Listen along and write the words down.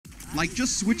like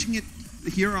just switching it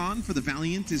here on for the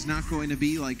Valiant is not going to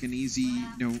be like an easy,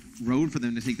 road for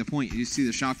them to take the point. You see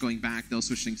the Shock going back, they'll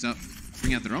switch things up,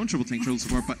 bring out their own triple tank, triple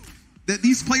support, but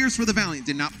these players for the Valiant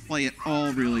did not play at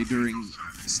all really during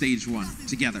stage 1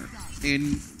 together.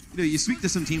 And you speak to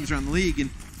some teams around the league, and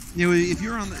if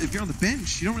you're on the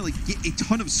bench, you don't really get a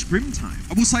ton of scrim time.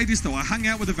 I will say this though, I hung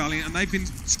out with the Valiant and they've been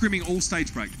scrimming all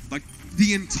stage break, like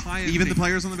the entire Even thing. the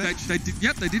players on the bench? They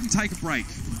didn't take a break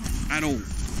at all.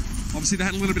 Obviously they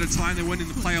had a little bit of time, they weren't in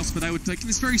the playoffs, but they were taking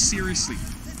this very seriously.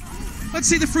 Let's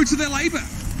see the fruits of their labor.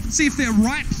 See if they're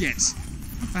ripe yet.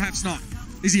 Perhaps not.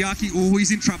 Izayaki, oh,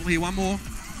 he's in trouble here. One more.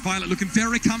 Violet looking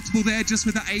very comfortable there just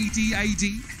with the AD.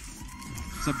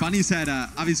 So Bunny's had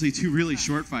obviously 2 really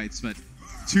short fights, but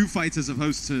 2 fights as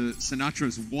opposed to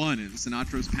Sinatra's 1, and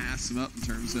Sinatra's passed him up in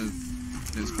terms of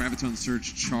his Graviton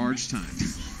Surge charge time.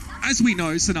 As we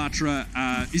know, Sinatra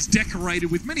is decorated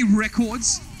with many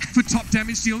records for top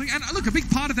damage dealing. And look, a big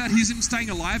part of that is him staying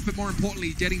alive, but more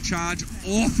importantly, getting charged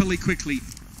awfully quickly.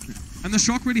 And the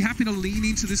Shock really happy to lean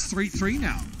into this 3-3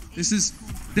 now. This is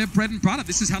their bread and butter.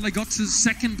 This is how they got to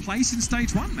 2nd place in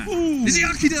stage 1, man.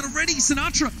 Izayaki dead already.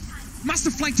 Sinatra must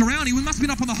have flanked around. He must have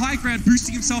been up on the high ground,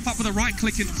 boosting himself up with a right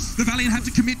click, and the Valiant have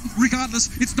to commit regardless.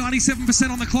 It's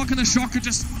 97% on the clock, and the Shock are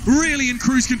just really in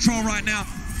cruise control right now.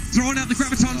 Throwing out the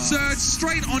Graviton Surge,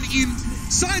 straight on in.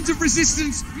 Signs of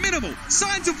resistance, minimal.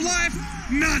 Signs of life,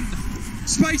 none.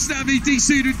 Space Navi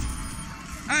desuited.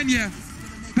 And yeah,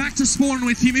 back to spawn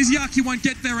with him. Izayaki won't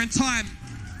get there in time.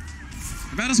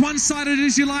 About as one-sided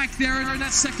as you like there in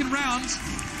that 2nd round.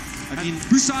 I mean,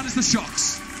 Busan is the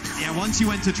Shocks. Yeah, once you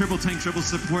went to triple tank, triple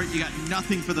support, you got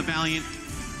nothing for the Valiant.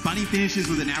 Bunny finishes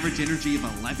with an average energy of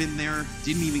 11 there.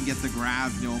 Didn't even get the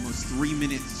grab. Almost 3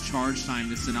 minutes charge time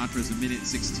to Sinatra's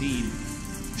 1:16.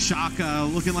 Shock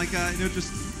looking like,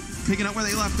 just picking up where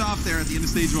they left off there at the end of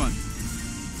stage 1.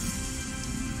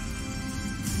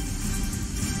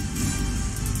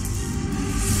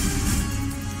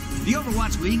 The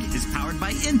Overwatch League is powered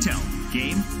by Intel.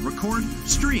 Game, record,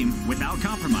 stream without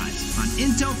compromise on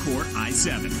Intel Core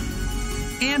i7.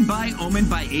 And by Omen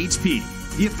by HP,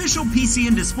 the official PC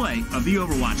and display of the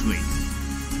Overwatch League.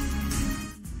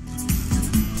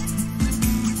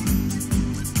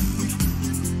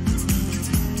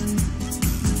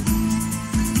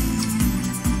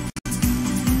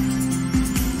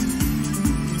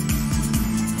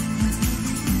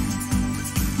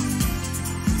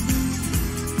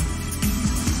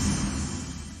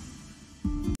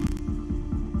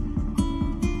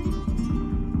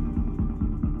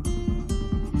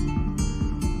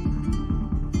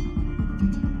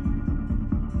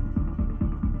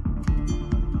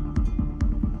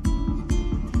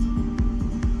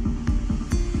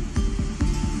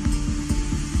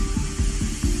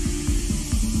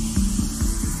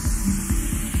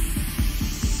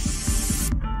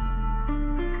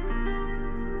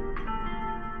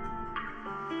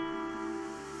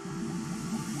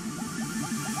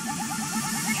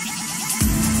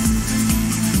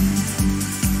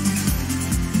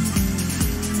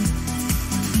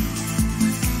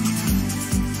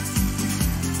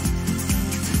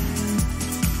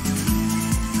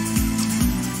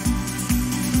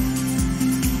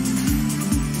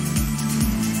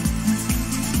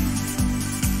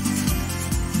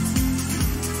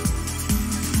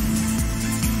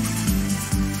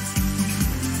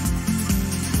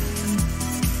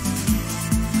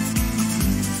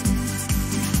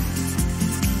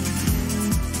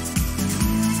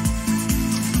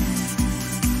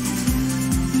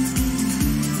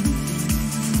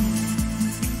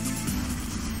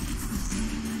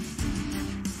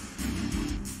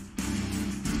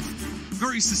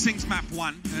 Very succinct map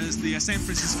 1 as the San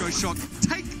Francisco Shock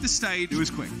take the stage. It was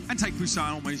quick. And take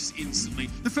Busan almost instantly.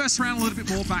 The first round a little bit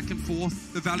more back and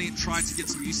forth. The Valiant tried to get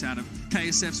some use out of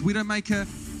KSF's Widowmaker,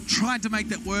 tried to make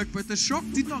that work, but the Shock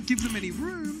did not give them any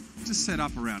room to set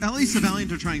up around. At least the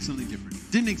Valiant are trying something different.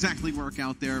 Didn't exactly work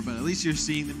out there, but at least you're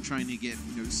seeing them trying to get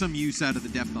some use out of the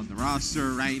depth on the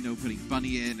roster, right? Putting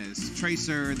Bunny in as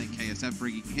Tracer, and then KSF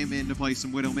bringing him in to play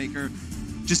some Widowmaker.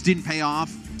 Just didn't pay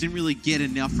off. Didn't really get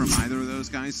enough from either of those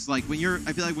guys. Like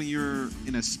I feel like when you're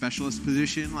in a specialist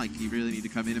position, like you really need to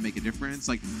come in and make a difference.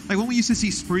 Like when we used to see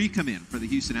Spree come in for the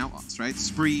Houston Outlaws, right?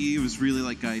 Spree was really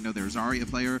like their Zarya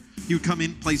player. He would come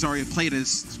in, play Zarya, play at an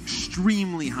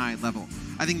extremely high level.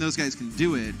 I think those guys can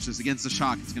do it. Just against the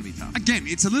Shock, it's going to be tough. Again,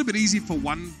 it's a little bit easy for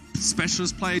one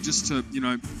specialist player just to,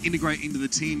 integrate into the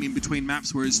team in between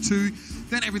maps, whereas 2,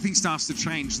 then everything starts to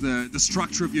change. The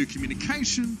structure of your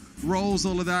communication, roles,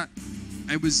 all of that.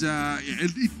 It was.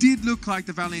 It did look like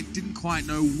the Valiant didn't quite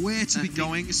know where to be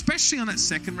going, especially on that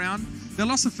second round. They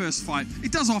lost the first fight.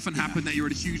 It does often happen that you're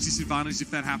at a huge disadvantage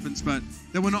if that happens, but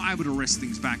they were not able to wrest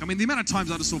things back. I mean, the amount of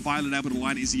times I just saw Violet able to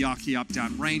line Izayaki up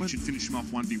down range and finish him off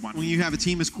 1v1. When you have a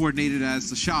team as coordinated as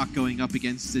the Shock going up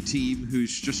against a team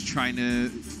who's just trying to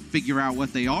figure out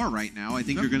what they are right now, I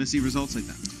think you're going to see results like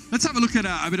that. Let's have a look at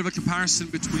a bit of a comparison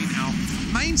between our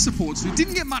main supports, who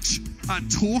didn't get much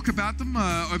talk about them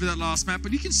over that last map,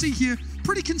 but you can see here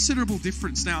pretty considerable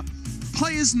difference. Now,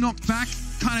 players knocked back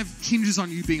kind of hinges on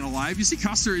you being alive. You see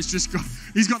Custer has just got,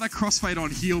 he's got that crossfade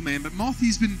on heal, man, but Moth,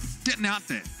 he's been getting out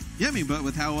there. Yeah, I mean, but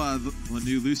with how the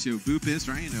new Lucio boop is,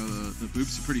 right? You know, the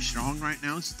boops are pretty strong right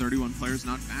now. It's 31 players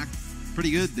knocked back.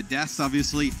 Pretty good. The deaths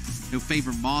obviously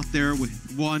favor Moth there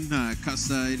with one.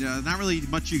 Custer, not really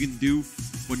much you can do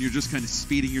when you're just kind of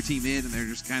speeding your team in and they're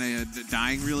just kind of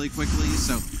dying really quickly.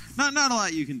 So not a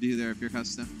lot you can do there if you're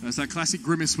Custer. That's that classic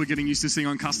grimace we're getting used to seeing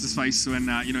on Custer's face when,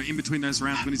 in between those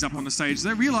rounds when he's up on the stage.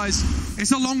 They realize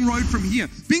it's a long road from here.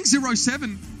 Being 0-7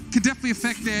 can definitely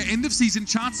affect their end of season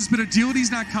chances, but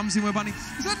Agilities now comes in where Bunny.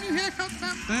 Is that a new haircut,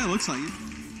 fam? Yeah, it looks like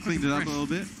it. Cleaned it up a little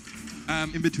bit.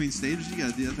 In between stages, you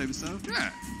gotta do that type of stuff.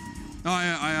 Yeah.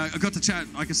 I got to chat,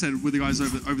 like I said, with the guys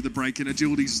over the break, and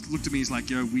Agilities looked at me. He's like,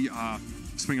 "Yo, we are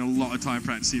spending a lot of time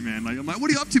practicing, man." Like, I'm like, "What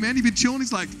are you up to, man? You been chilling?"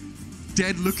 He's like,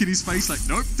 dead look in his face, like,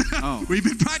 "Nope, we've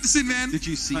been practicing, man." Did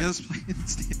you see us playing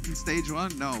in stage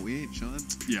one? No, we ain't chilling.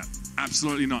 Yeah,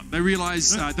 absolutely not. They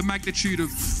realize the magnitude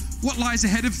of what lies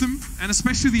ahead of them, and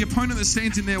especially the opponent that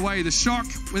stands in their way. The Shock,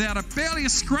 without barely a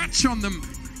scratch on them,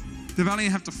 the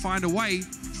Valiant have to find a way,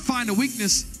 find a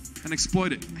weakness, and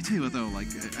exploit it. I tell you what, though, like,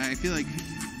 I feel like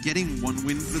getting one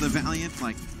win for the Valiant,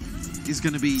 like, is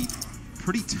going to be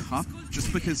pretty tough,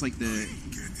 just because, like,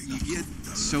 you get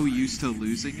so used to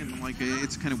losing, and, like,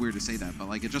 it's kind of weird to say that, but,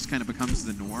 like, it just kind of becomes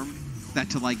the norm that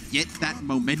to, like, get that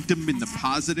momentum in the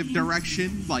positive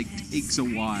direction, like, takes a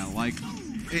while. Like,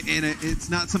 and it's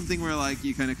not something where, like,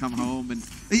 you kind of come home and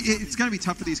it's going to be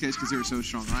tough for these guys because they were so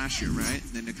strong last year, right?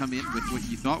 And then to come in with what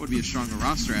you thought would be a stronger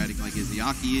roster, adding, like,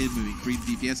 Izayaki in, moving Creed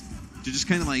DPS, to just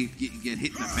kind of, like, get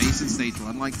hit in the face in stage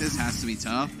one like this has to be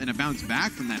tough, and a bounce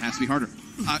back from that has to be harder.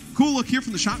 Cool look here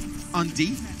from the Shock on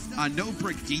D. No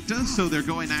Brigitte, so they're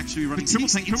going to actually be running triple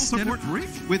support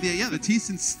with the Batiste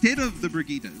instead of the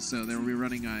Brigitte. So they'll be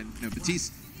running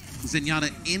Batiste,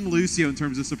 Zenyatta, and Lucio in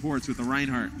terms of supports with the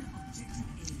Reinhardt.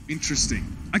 Interesting.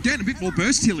 Again, a bit more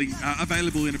burst healing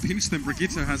available in a pinch than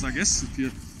Brigitte has, I guess, if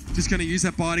you're just going to use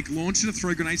that biotic launcher to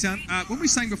throw grenades down. Weren't we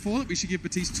saying before that we should give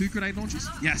Batiste 2 grenade launches?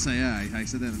 Yes, I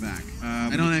said that in the back.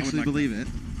 I don't actually believe it.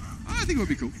 I think it would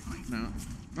be cool. No.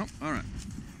 Oh, all right.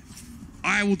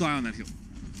 I will die on that hill.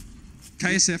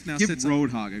 KSF now sets up. Give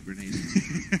Roadhog a grenade.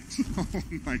 Oh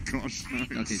my gosh, no.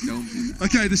 Okay, don't do that.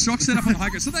 Okay, the Shock set up on the high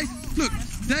ground. So they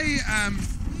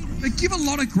give a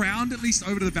lot of ground, at least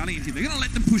over to the Valiant here. They're going to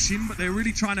let them push in, but they're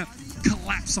really trying to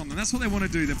collapse on them. That's what they want to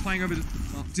do. They're playing over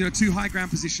two high ground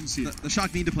positions here. The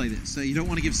Shock need to play this. So you don't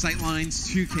want to give sight lines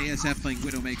to KSF playing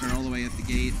Widowmaker all the way at the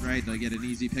gate, right? They'll get an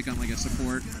easy pick on, like, a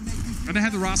support. And they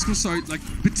have the Rascal, so, like,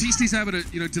 Batiste's able to,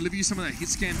 deliver you some of that hit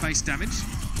scan based damage.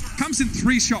 Comes in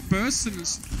 3-shot bursts, and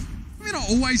it's not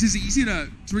always as easy to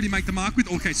really make the mark with.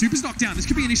 Okay, Super's knocked down. This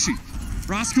could be an issue.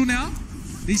 Rascal now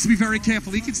needs to be very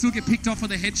careful. He can still get picked off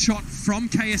with a headshot from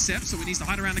KSF, so he needs to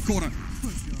hide around the corner.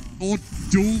 Or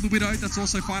duel the Widow. That's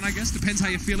also fine, I guess. Depends how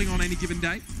you're feeling on any given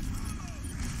day.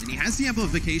 And he has the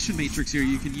amplification matrix here.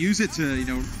 You can use it to,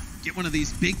 get one of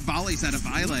these big volleys out of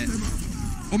Violet.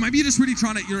 Or maybe you're just really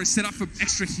trying to set up for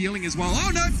extra healing as well. Oh,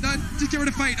 no, just get rid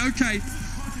of Fate. Okay.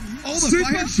 Oh, the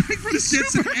fire strike from just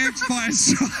gets an amped fire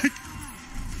strike.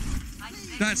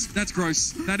 That's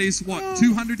gross. That is, what,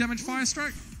 200 damage fire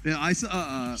strike? Yeah, I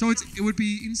saw. So it would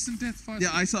be instant death fire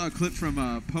strike? Yeah, I saw a clip from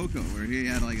Poco where he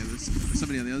had like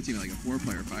somebody on the other team had like a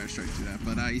 4-player fire strike to that.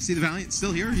 But you see the Valiant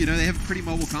still here. They have pretty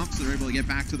mobile comps, so they're able to get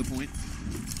back to the point.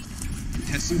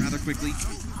 Testing rather quickly.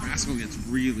 Rascal gets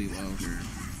really low here.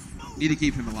 Need to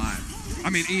keep him alive. I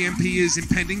mean, EMP is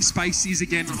impending. Space is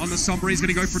again on the Sombra. He's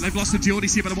going to go for it. They've lost agility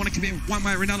here, but they want to commit one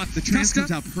way or another. The trans comes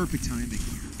out perfect timing.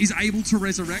 Is able to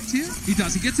resurrect here. He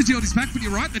does. He gets agilities back, but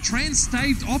you're right. The trans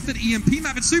staved off that EMP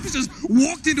map, and Super's just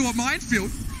walked into a minefield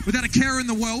without a care in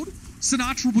the world.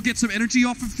 Sinatra will get some energy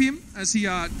off of him as he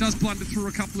does blunder through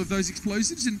a couple of those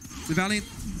explosives, and the Valiant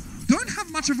don't have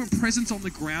much of a presence on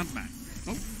the ground, Matt.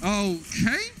 Oh,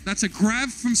 okay. That's a grab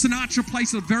from Sinatra,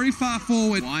 placed very far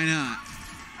forward. Why not?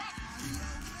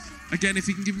 Again, if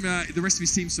he can give him, the rest of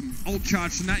his team some ult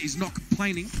charge from that, he's not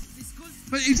complaining.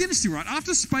 But it's interesting, right?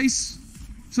 After Space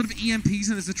sort of EMPs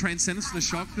and there's a transcendence for the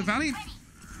Shock, the Valiant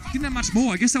didn't have much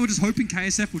more. I guess they were just hoping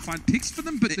KSF would find picks for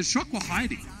them, but the Shock were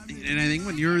hiding. And I think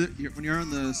when you're on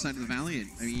the side of the Valiant,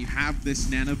 I mean, you have this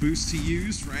nano boost to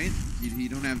use, right? You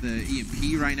don't have the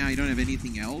EMP right now. You don't have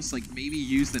anything else. Like, maybe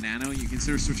use the nano and you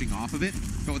consider switching off of it.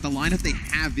 But with the lineup they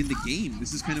have in the game,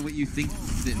 this is kind of what you think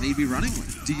that they'd be running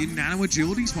with. Do you nano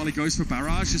agilities while he goes for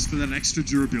barrage just for that extra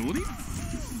durability?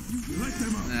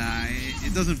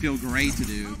 It doesn't feel great to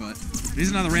do, but here's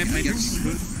another ramp. I guess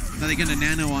they're going to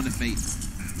nano on to Fate.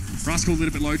 Rascal a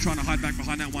little bit low, trying to hide back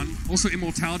behind that one. Also,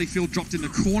 Immortality Field dropped in the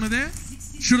corner there.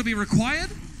 Should it be required?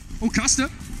 Oh, Custer.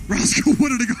 Rascal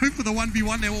wanted to go for the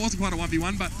 1v1 there. Well, it wasn't quite a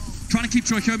 1v1, but trying to keep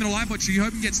Choihoben alive. But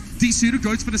Choihoben gets desuited,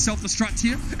 goes for the self-destruct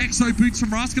here. Exo boots from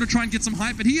Rascal to try and get some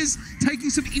hype, but he is taking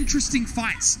some interesting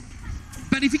fights.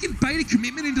 But if he can bait a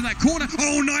commitment into that corner,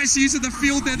 oh, nice use of the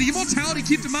field there. The Immortality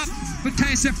kept him up, but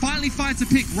KSF finally finds a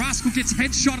pick. Rascal gets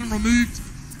headshot and removed,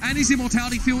 and his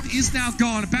Immortality field is now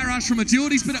gone. A barrage from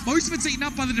agilities, but most of it's eaten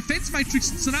up by the defense matrix.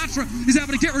 Sinatra is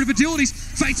able to get rid of agilities.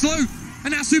 Fate's low,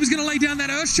 and now Super's going to lay down that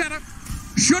Earth Shatter.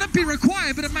 Should it be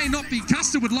required, but it may not be.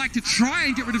 Custer would like to try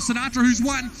and get rid of Sinatra, who's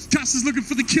won. Custer's looking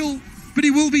for the kill, but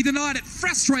he will be denied it.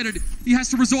 Frustrated, he has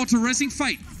to resort to resing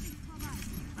Fate.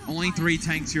 Only 3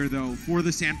 tanks here, though, for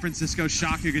the San Francisco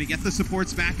Shock. You're going to get the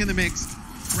supports back in the mix.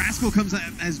 Rascal comes out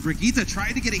as Brigitte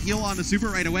tried to get a heal on the Super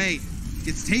right away.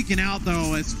 Gets taken out,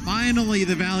 though, as finally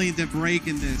the Valiant to break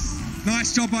in this.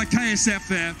 Nice job by KSF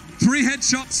there. 3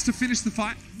 headshots to finish the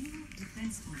fight.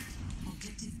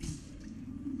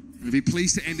 We'll be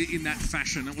pleased to end it in that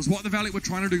fashion. It was what the Valiant were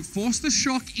trying to do. Force the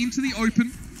Shock into the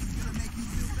open.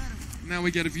 Now we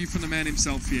get a view from the man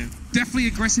himself here. Definitely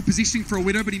aggressive positioning for a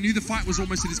Widow, but he knew the fight was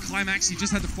almost at his climax. He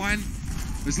just had to find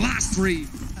those last 3.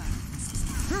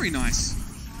 Very nice.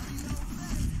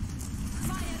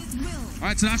 All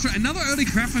right, Sinatra, another early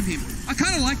grab from him. I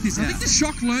kind of like this. I think the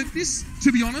Shock learned this,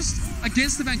 to be honest,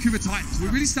 against the Vancouver Titans. We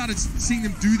really started seeing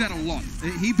them do that a lot.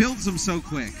 He builds them so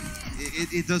quick.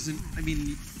 It doesn't, I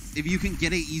mean, if you can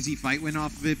get an easy fight win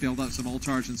off of it, build up some ult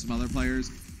charge and some other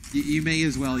players, you may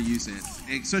as well use it.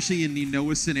 Especially in the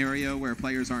Noah scenario where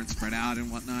players aren't spread out and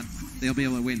whatnot, they'll be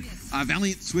able to win.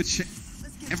 Valiant switch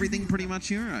everything pretty much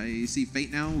here. I see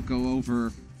Fate now will go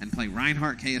over and play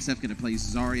Reinhardt. KSF going to play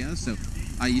Zarya. So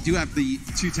you do have the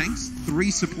 2 tanks,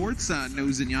 3 supports. No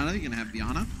Zenyatta, you're going to have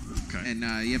Diana. Okay.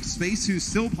 And you have Space, who's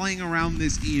still playing around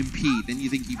this EMP. Then you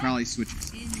think he probably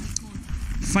switches.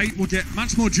 Fate will get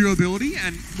much more durability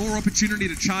and more opportunity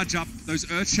to charge up those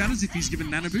Earth Shatters if he's given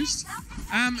Nano Boost.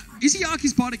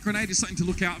 Izyaki's Bardic Grenade is something to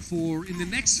look out for in the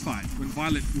next fight when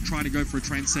Violet will try to go for a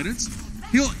Transcendence.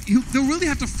 They'll really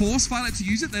have to force Violet to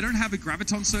use it. They don't have a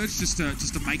Graviton Surge just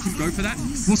to make him go for that.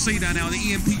 We'll see that now.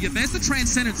 The EMP, yeah, there's the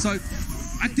Transcendence. So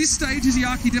at this stage,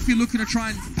 Izyaki definitely looking to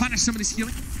try and punish some of this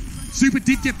healing. Super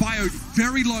did get bioed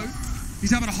very low.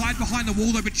 He's able to hide behind the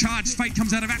wall though, but charged. Fate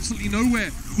comes out of absolutely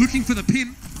nowhere, looking for the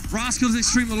pin. Rascal is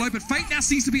extremely low, but Fate now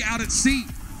seems to be out at sea.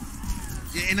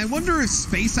 Yeah, and I wonder if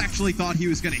Space actually thought he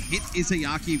was going to hit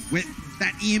Izayaki with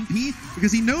that EMP,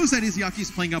 because he knows that Izyaki's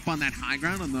playing up on that high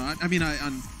ground. On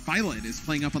Violet is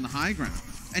playing up on the high ground,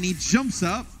 and he jumps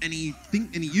up and he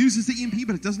uses the EMP,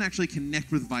 but it doesn't actually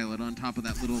connect with Violet on top of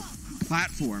that little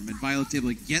platform, and Violet's able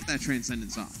to get that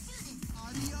Transcendence off.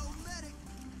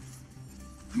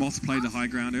 Moth played the high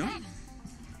ground early.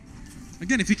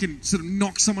 Again, if he can sort of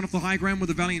knock someone off the high ground with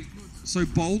the Valiant so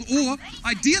bold, or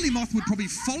ideally Moth would probably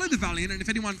follow the Valiant, and if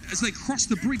anyone, as they cross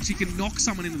the bridge, he can knock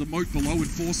someone into the moat below and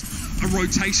force a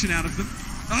rotation out of them.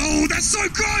 Oh, that's so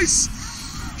close!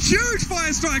 Huge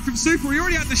fire strike from Super. He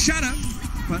already had the shatter.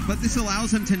 But this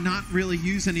allows him to not really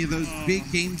use any of those big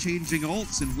game-changing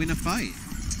ults and win a fight.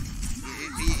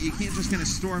 You can't just kind of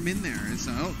storm in there.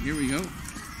 So, oh, here we go.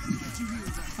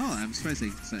 Oh, I'm surprised they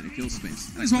decided to kill Space.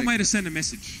 That's one way to send a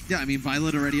message. Yeah, I mean,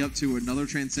 Violet already up to another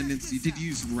Transcendence. You did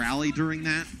use Rally during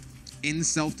that in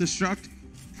self-destruct,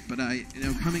 but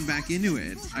coming back into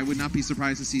it, I would not be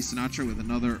surprised to see Sinatra with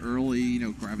another early,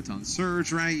 Graviton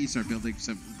Surge, right? You start building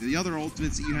some of the other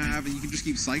ultimates that you have, and you can just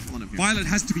keep cycling them here. Violet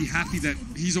has to be happy that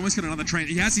he's almost got another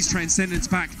he has his Transcendence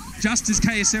back, just as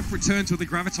KSF returns with the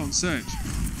Graviton Surge.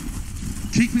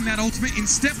 Keeping that ultimate in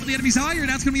step with the enemy's eye, and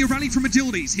that's going to be a rally from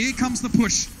agilities. Here comes the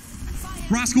push.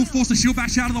 Rascal forced a shield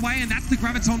bash out of the way, and that's the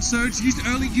Graviton Surge. Used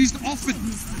early, used often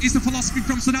is the philosophy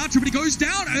from Sinatra, but he goes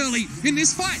down early in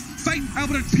this fight. Fate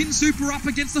able to pin Super up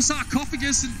against the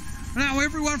sarcophagus, and now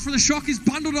everyone from the Shock is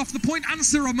bundled off the point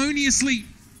unceremoniously.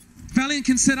 Valiant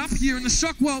can set up here, and the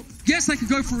Shock, well, yes, they could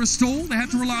go for a stall. They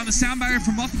have to rely on the sound barrier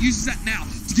from Moth. Uses that now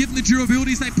to give them the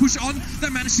durability as they push on. They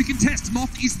manage to contest.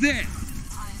 Moth is there.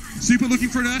 Super looking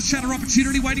for an Earth Shatter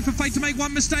opportunity, waiting for Fate to make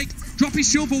one mistake. Drop his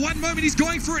shield for one moment, he's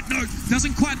going for it. No,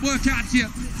 doesn't quite work out here.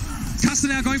 Custer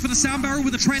now going for the sound barrel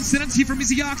with a Transcendence here from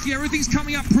Izayaki. Everything's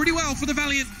coming up pretty well for the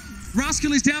Valiant.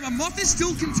 Rascal is down, but Moth is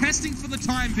still contesting for the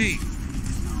time being.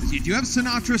 You do have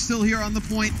Sinatra still here on the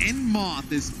point, and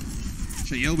Moth is...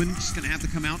 Shayobin just going to have to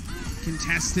come out,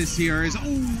 contest this here. Is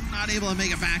not able to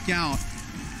make it back out.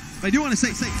 But I do want to say,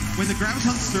 when the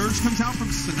Graviton Surge comes out from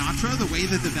Sinatra, the way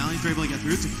that the Valiant are able to get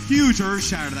through, it's a huge Earth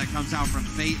Shatter that comes out from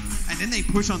Fate, and then they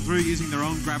push on through using their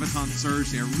own Graviton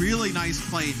Surge there. Really nice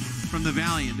play from the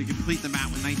Valiant to complete the map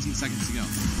with 19 seconds to go.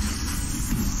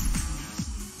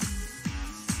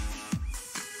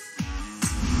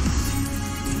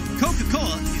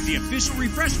 Coca-Cola is the official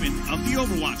refreshment of the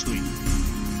Overwatch League.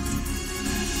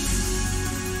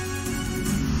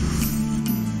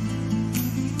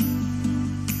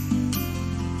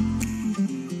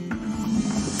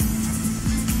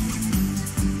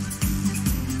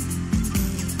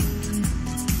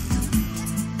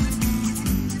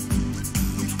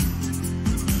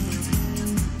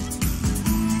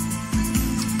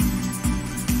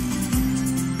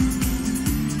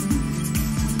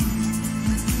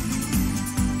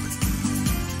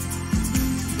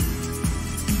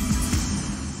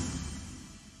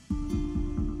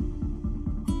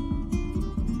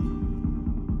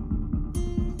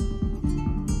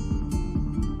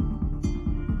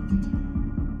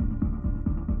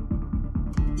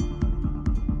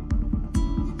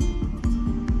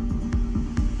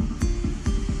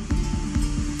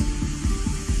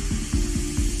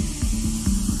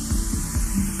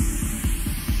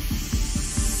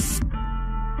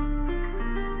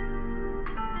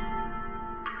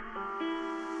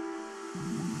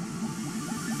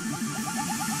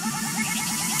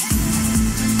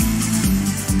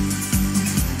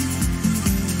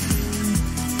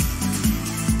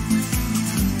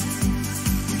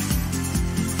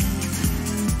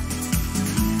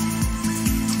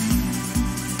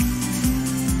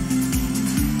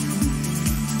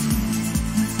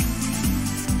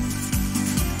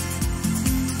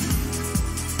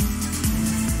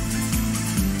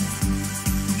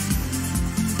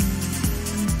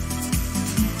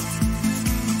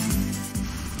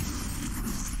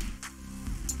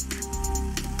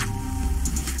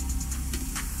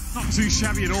 Too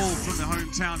shabby at all from the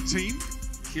hometown team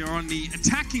here on the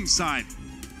attacking side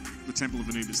of the Temple of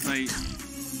Anubis. They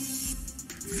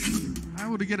are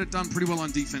able to get it done pretty well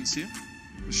on defense here.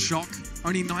 The shock,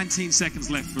 only 19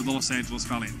 seconds left for the Los Angeles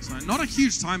Valiant. So not a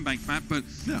huge time bank map, but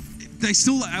yeah, they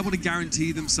still are able to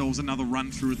guarantee themselves another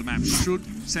run through the map should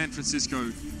San Francisco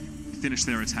finish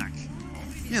their attack.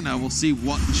 Yeah, no, we'll see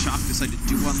what the Shock decide to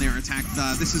do on their attack.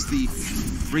 This is the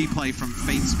replay from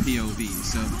Fate's POV.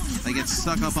 So they get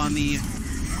stuck up on the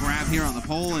grab here on the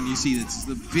pole, and you see it's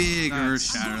the big Earth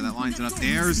Shatter that lines it up.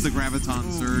 There's the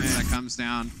Graviton Surge that comes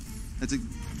down. That's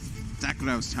exactly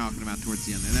what I was talking about towards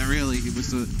the end there. That really, it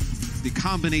was the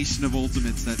combination of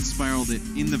ultimates that spiraled it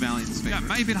in the Valiant's favor. Yeah, it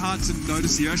may have been hard to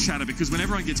notice the Earth Shatter because when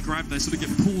everyone gets grabbed, they sort of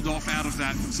get pulled off out of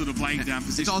that sort of laying down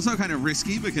position. It's also kind of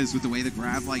risky because with the way the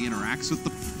grab like interacts with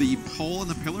the pole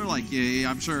and the pillar, like yeah,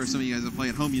 I'm sure some of you guys that play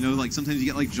at home, you know, like sometimes you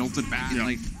get like jolted back,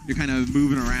 like you're kind of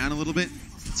moving around a little bit.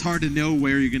 It's hard to know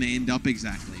where you're going to end up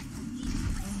exactly.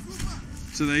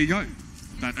 So there you go.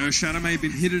 That Earth Shatter may have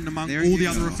been hidden among all the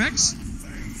other effects.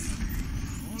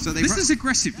 So this is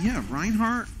aggressive. Yeah,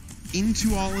 Reinhardt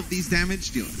into all of these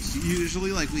damage dealers.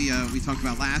 Usually, like we talked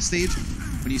about last stage,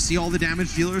 when you see all the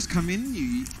damage dealers come in,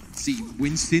 you see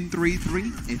Winston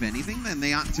 3-3. If anything, then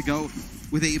they ought to go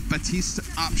with a Batiste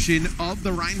option of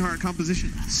the Reinhardt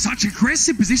composition. Such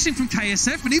aggressive positioning from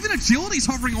KSF, and even Agility's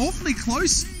hovering awfully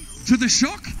close to the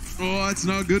Shock. Oh, it's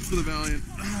not good for the Valiant.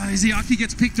 Izayaki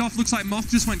gets picked off. Looks like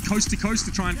Moth just went coast to coast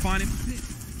to try and find him.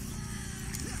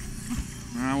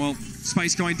 Well,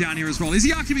 space going down here as well.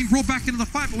 Izayaki being brought back into the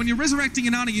fight, but when you're resurrecting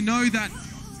Inanna, you know that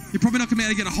you're probably not going to be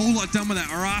able to get a whole lot done with that.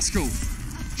 Rascal,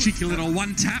 cheeky little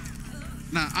one tap.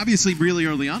 Now, obviously, really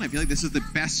early on, I feel like this is the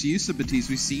best use of Batiste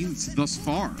we've seen thus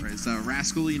far. As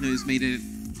Rascal, you know, has made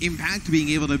an impact, being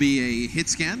able to be a hit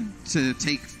scan to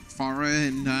take Pharah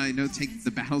and you know, take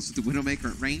the battles with the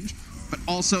Widowmaker at range, but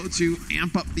also to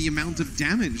amp up the amount of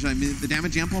damage. I mean, the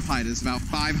damage amplified is about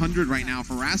 500 right now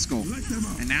for Rascal,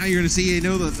 and now you're going to see, you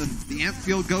know, the amp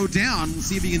field go down. We'll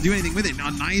see if he can do anything with it.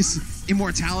 A nice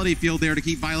immortality field there to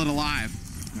keep Violet alive.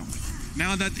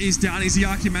 Now that is down,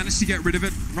 Izayaki managed to get rid of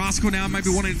it. Rascal now maybe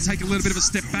wanting to take a little bit of a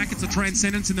step back. It's a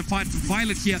Transcendence in the fight for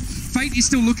Violet here. Fate is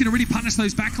still looking to really punish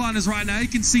those backliners right now. You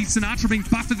can see Sinatra being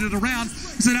buffeted around.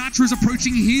 Sinatra is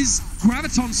approaching his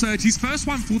Graviton Surge, his first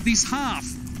one for this half.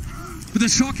 But the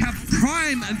Shock have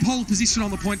prime and pole position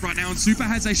on the point right now, and Super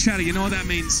has a shatter. You know what that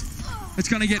means. It's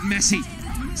going to get messy.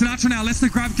 Sinatra now lets the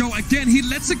grab go again. He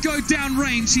lets it go down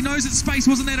range. He knows that Space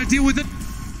wasn't there to deal with it.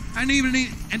 And even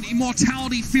an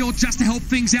immortality field just to help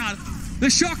things out. The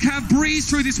Shock have breezed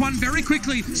through this one very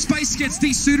quickly. Space gets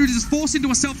desuited, is forced into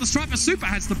a self-destruct, but Super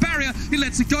has the barrier. He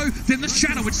lets it go. Then the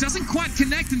shatter, which doesn't quite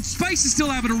connect, and Space is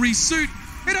still able to resuit.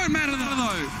 It don't matter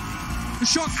though. The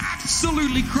Shock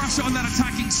absolutely crush it on that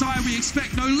attacking side. We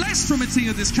expect no less from a team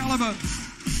of this caliber.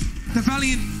 The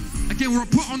Valiant, again, were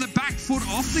put on the back foot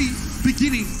off the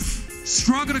beginning.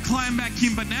 Struggle to climb back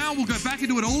in, but now we'll go back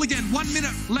into it all again. 1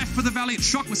 minute left for the Valiant.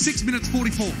 Shock with 6 minutes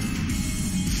 44.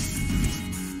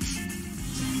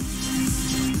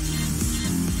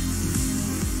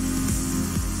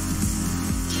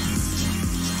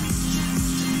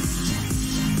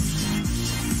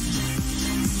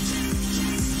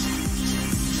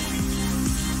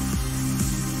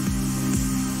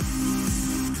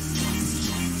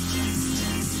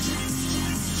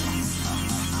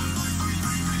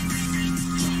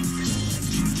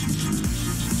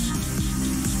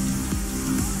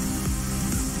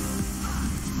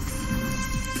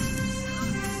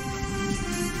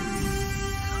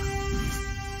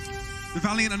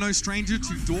 Valiant are no stranger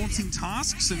to daunting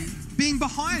tasks and being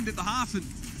behind at the half, and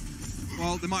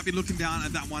well, they might be looking down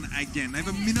at that one again. They have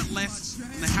a minute left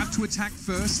and they have to attack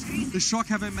first. The Shock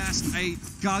have amassed a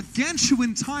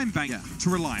gargantuan time bank to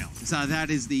rely on. So that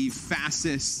is the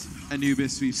fastest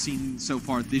Anubis we've seen so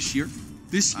far this year.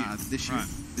 This year, right.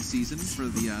 This season for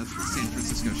the San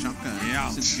Francisco Shock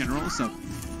in general. So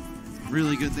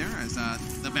really good there. As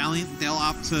the Valiant, they'll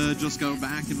opt to just go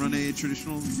back and run a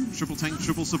traditional triple tank,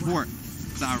 triple support.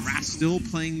 Ras still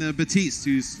playing the Batiste,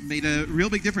 who's made a real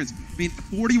big difference. I mean,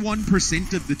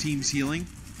 41% of the team's healing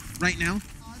right now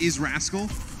is Rascal,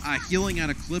 healing at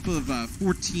a clip of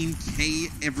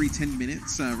 14k every 10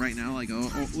 minutes right now, like a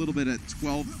little bit at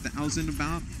 12,000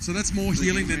 about. So that's more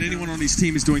healing than anyone on his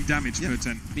team is doing damage per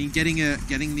 10. I mean, getting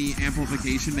the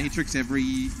amplification matrix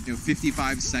every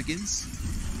 55 seconds.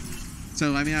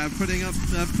 So I mean, putting up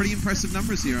pretty impressive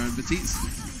numbers here on Batiste.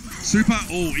 Super.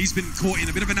 Oh, he's been caught in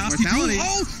a bit of a nasty duel.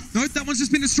 Oh, no, that one's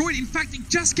just been destroyed. In fact, it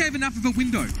just gave enough of a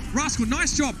window. Rascal,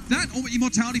 nice job. That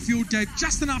immortality field gave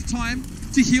just enough time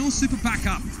to heal Super back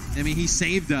up. I mean, he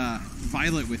saved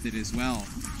Violet with it as well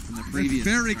from the previous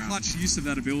Very round. clutch use of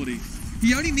that ability.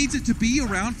 He only needs it to be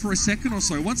around for a second or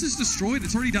so. Once it's destroyed,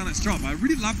 it's already done its job. I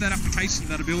really love that application of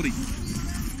that ability.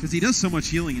 Because he does so much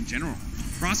healing in general.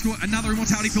 Rascal, another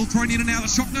immortality field thrown in and out. The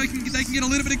Shock know they can get a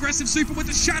little bit aggressive. Super with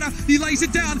the shatter. He lays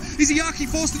it down. Izayaki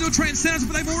forced to do a transcendence,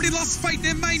 but they've already lost Fate,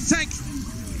 their main tank.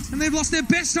 And they've lost their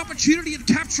best opportunity at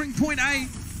capturing point A.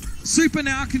 Super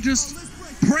now can just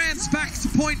prance back to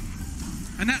point.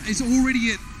 And that is already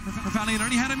it. The Valiant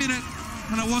only had a minute,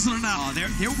 and it wasn't enough. Oh,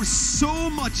 there was so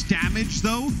much damage,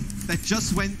 though, that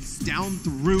just went down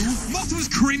through. Moth was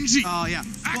cringy. Oh, yeah.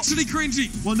 Actually cringy.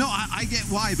 Well, no, I get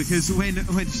why, because when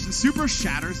Super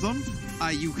shatters them,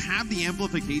 you have the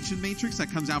amplification matrix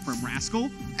that comes out from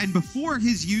Rascal, and before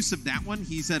his use of that one,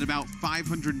 he's at about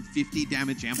 550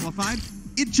 damage amplified.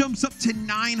 It jumps up to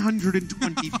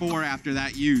 924 after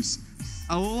that use.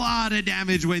 A lot of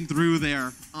damage went through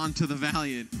there onto the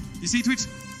Valiant. You see, Twitch,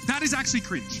 that is actually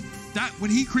cringe. That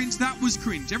when he cringed, that was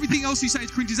cringe. Everything else you say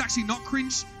is cringe is actually not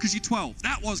cringe because you're 12.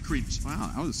 That was cringe.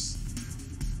 Wow, that was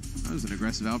an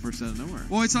aggressive outburst out of nowhere.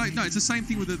 Well, it's like, no, it's the same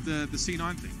thing with the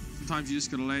C9 thing. Sometimes you just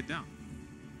got to lay it down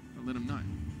and let them know.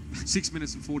 6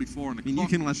 minutes and 44 on the clock. I mean, you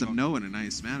can let them know in a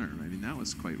nice manner. I mean, that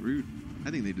was quite rude.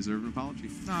 I think they deserve an apology.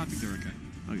 No, I think they're okay.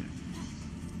 Okay.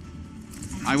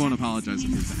 I won't apologize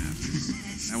on his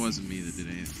behalf. That wasn't me that did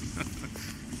anything.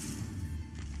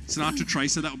 Sinatra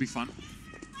Tracer, that would be fun.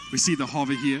 We see the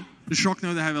hover here. The Shock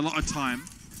know they have a lot of time.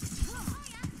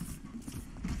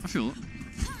 I feel it.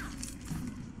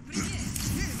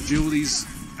 Agility's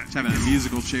having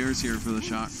musical chairs here for the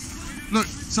Shock. Look,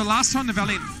 so last time the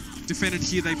Valiant defended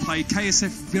here, they played KSF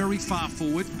very far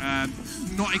forward,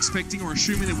 not expecting or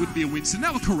assuming there would be a Winston.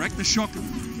 That was correct. The Shock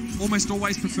almost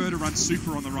always prefer to run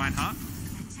Super on the Reinhardt.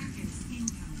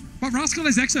 But Rascal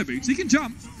has Exo Boots. He can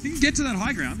jump. He can get to that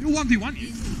high ground. He'll 1v1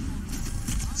 you.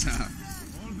 So,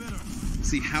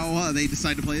 see how they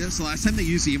decide to play this. The last time they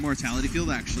used the Immortality Field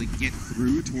to actually get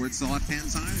through towards the left-hand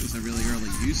side, it was a really early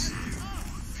use.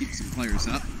 Keep some players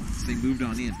up as they moved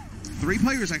on in. 3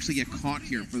 players actually get caught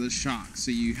here for the Shock. So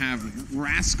you have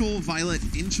Rascal, Violet,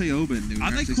 and Chayobin who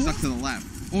are actually stuck to the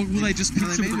left. Or will they just pick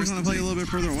they maybe want to play a little bit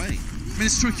further away? I mean,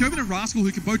 it's Chayobin and Rascal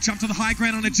who can both jump to the high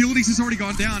ground on Agilities has already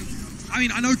gone down. I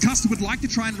mean, I know Custer would like to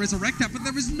try and resurrect that, but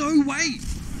there is no way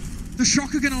the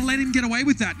Shock are going to let him get away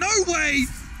with that. No way!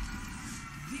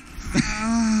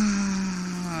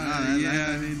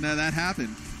 Yeah. I mean, that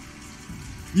happened.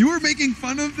 You were making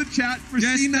fun of the chat for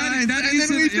C9, that and then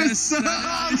we just saw the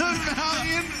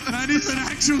Valiant. That is an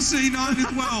actual C9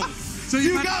 as well. So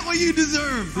you got what you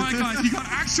deserved. All right, guys, you got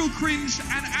actual cringe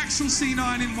and actual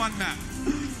C9 in one map.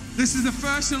 This is the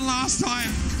first and last time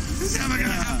this is ever going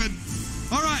to happen.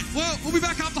 All right, well, we'll be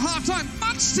back after halftime.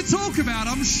 Much to talk about,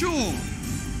 I'm sure.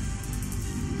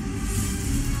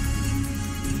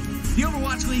 The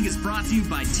Overwatch League is brought to you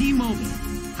by T-Mobile.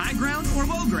 High ground or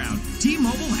low ground,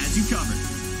 T-Mobile has you covered.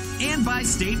 And by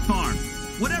State Farm.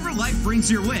 Whatever life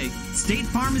brings your way, State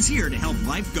Farm is here to help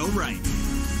life go right.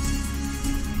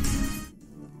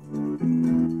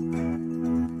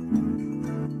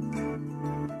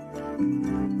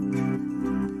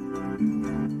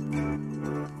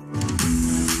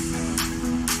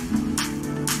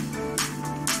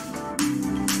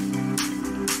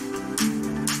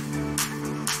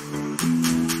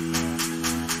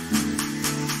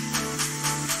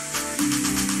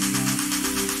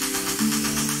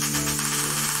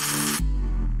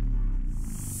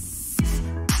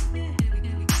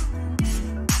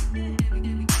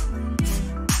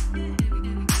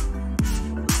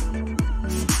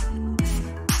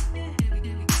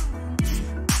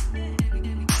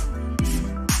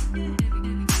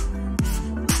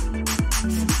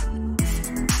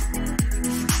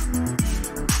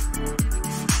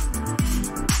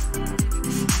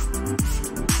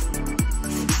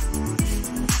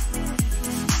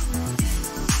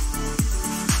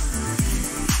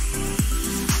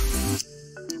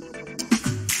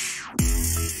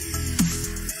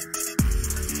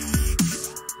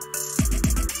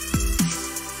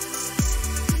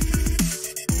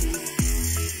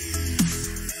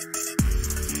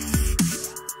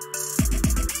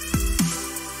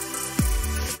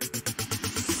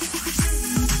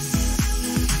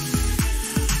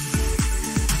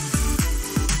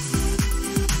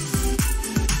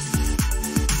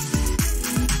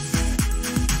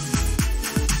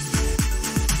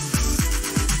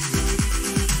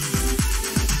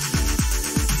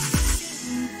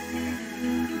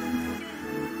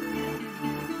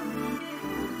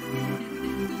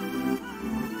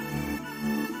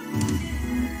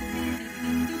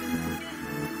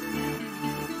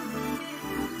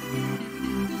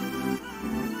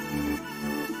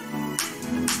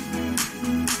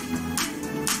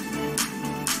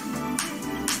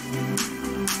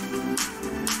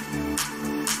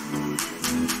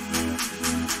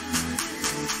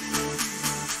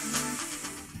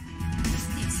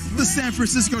 The San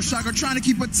Francisco Shock are trying to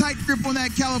keep a tight grip on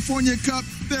that California Cup.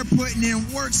 They're putting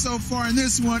in work so far in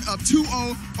this one, up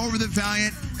 2-0 over the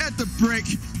Valiant at the break.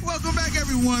 Welcome back,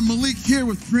 everyone. Malik here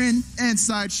with Frin and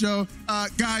Sideshow.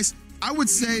 Guys, I would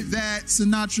say that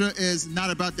Sinatra is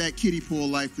not about that kiddie pool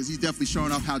life because he's definitely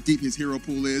showing off how deep his hero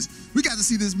pool is. We got to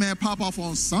see this man pop off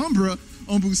on Sombra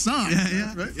on Busan.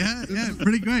 Yeah.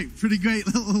 Pretty great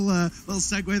little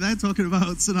segue there, talking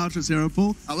about Sinatra's hero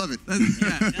pool. I love it.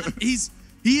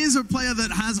 He is a player that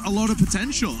has a lot of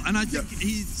potential, and I think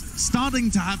he's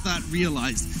starting to have that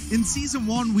realized. In Season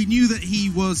 1, we knew that he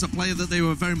was a player that they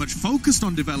were very much focused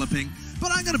on developing,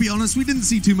 but I'm going to be honest, we didn't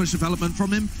see too much development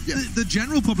from him. Yeah. The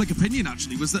general public opinion,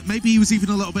 actually, was that maybe he was even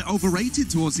a little bit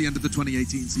overrated towards the end of the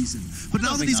 2018 season. But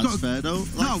now that he's got... fair, though.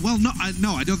 No,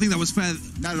 I don't think that was fair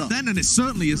then, and it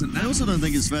certainly isn't now. I also don't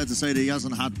think it's fair to say that he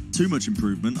hasn't had too much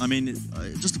improvement. I mean,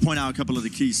 just to point out a couple of the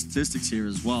key statistics here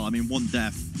as well. I mean, 1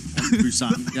 death, 1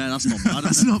 Busan. Yeah, that's not bad.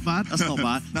 That's not bad. That's not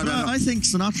bad. No. I think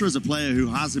Sinatra is a player who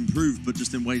has improved, but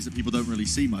just in ways that people don't really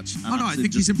see much. And I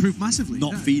think he's improved massively.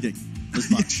 Not feeding as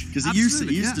much. Because he used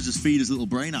to just feed his little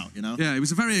brain out, you know? Yeah, he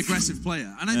was a very aggressive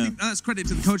player. And I think that's credit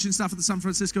to the coaching staff of the San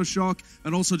Francisco Shock,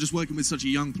 and also just working with such a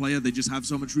young player. They just have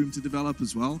so much room to develop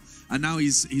as well. And now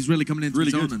he's really coming into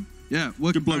his own. And,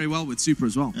 working very well with Super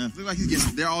as well. Yeah. Look like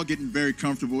they're all getting very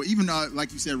comfortable. Even,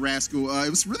 like you said, Rascal. It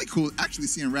was really cool actually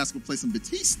seeing Rascal play some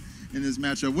Batiste in this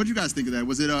matchup. What do you guys think of that?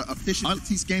 Was it efficient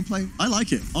Batiste gameplay? I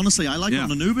like it. Honestly, I like it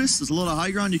on Anubis. There's a lot of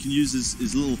high ground. You can use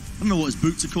his little, I don't know what his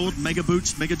boots are called, mega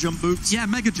boots, mega jump boots. Yeah,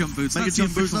 mega jump boots. Mega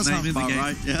jump boots, that sounds about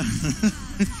right. Yeah.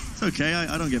 It's okay.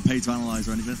 I don't get paid to analyze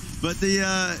or anything. But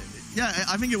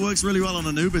I think it works really well on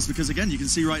Anubis because, again, you can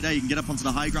see right there, you can get up onto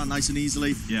the high ground nice and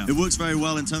easily. Yeah. It works very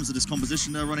well in terms of this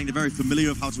composition they're running. They're very familiar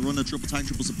with how to run the triple tank,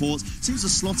 triple supports. Seems to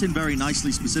slot in very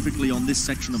nicely, specifically on this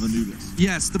section of Anubis.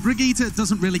 Yes, the Brigitte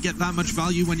doesn't really get that much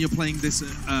value when you're playing this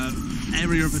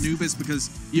area of Anubis because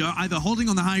you're either holding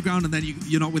on the high ground and then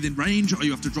you're not within range, or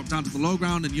you have to drop down to the low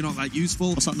ground and you're not that useful.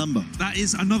 What's that number? That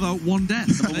is another 1 death.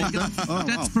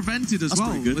 Death's prevented as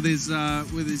well with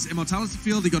his immortality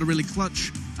field. He got a really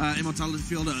clutch Immortality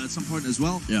Field at some point as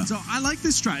well. Yeah. So I like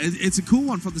this strat. It's a cool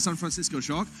one from the San Francisco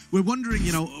Shock. We're wondering,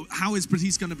 how is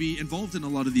Batiste going to be involved in a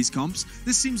lot of these comps?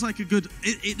 This seems like a good...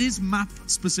 It is map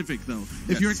specific, though.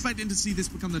 If you're expecting to see this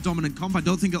become the dominant comp, I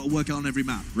don't think it'll work on every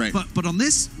map. Right. But on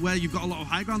this, where you've got a lot of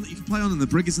high ground that you can play on and the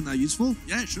brig isn't that useful,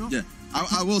 yeah, sure. Yeah.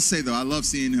 I will say, though, I love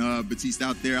seeing Batiste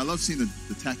out there. I love seeing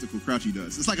the tactical crouch he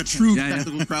does. It's like a true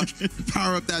tactical crouch.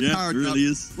 Power up that power drop. Really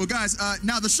is. Well, guys,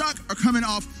 now the Shock are coming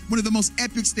off one of the most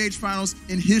epic stage finals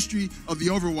in history of the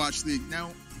Overwatch League.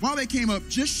 Now, while they came up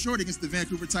just short against the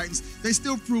Vancouver Titans, they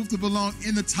still proved to belong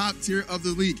in the top tier of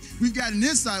the league. We've got an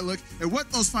inside look at what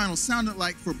those finals sounded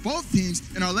like for both teams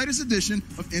in our latest edition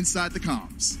of Inside the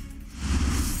Comms.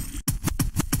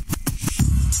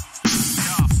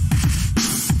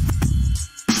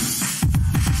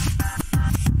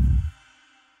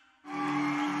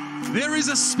 There is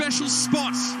a special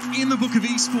spot in the book of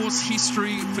esports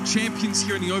history for champions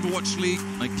here in the Overwatch League.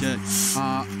 Okay.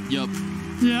 Yep.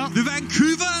 Yeah. The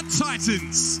Vancouver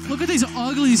Titans. Look at these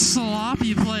ugly,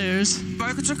 sloppy players.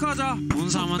 마이크 체크하자. 본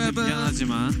사람한테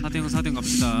미안하지만 4대0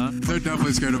 갑시다. They're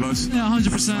definitely scared of us. Yeah,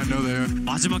 100%. I know they are.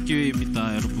 마지막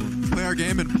기회입니다, 여러분. Play our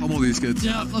game and pummel these kids.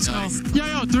 Yeah, let's go.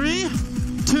 Yo, 3,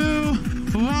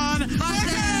 2, 1.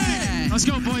 Okay! Let's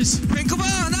go, boys. 밴쿠버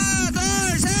하나,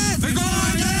 둘, 셋.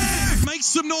 Make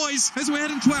some noise as we're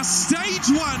heading to our stage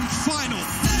 1 final.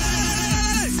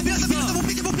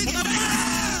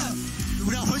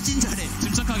 우리가 훨씬 잘해.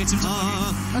 침착하게.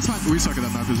 That's fine. We suck at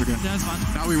that map. It's okay. Yeah, that's fine.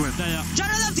 Now we win. Yeah.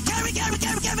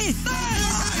 carry.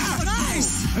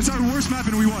 Nice. It's our worst map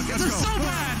and we won. Let's They're go. so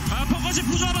bad. 퍽까지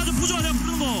부조화 내가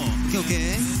부르는 거.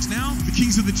 오케이. Now, the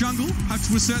kings of the jungle have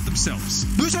to assert themselves.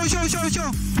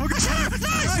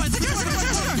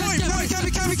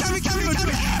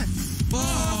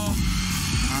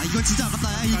 이건 진짜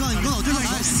아깝다. 이건 어쩔 수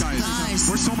없어. Guys,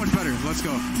 we're so much better. Let's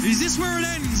go. Is this where it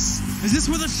ends? Is this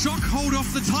where the Shock hold off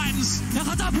the Titans? 야,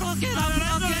 가자. 앞으로 갈게.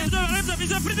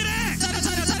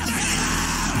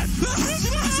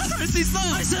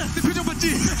 나이스. 표정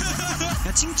봤지?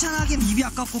 야, 칭찬하기엔 입이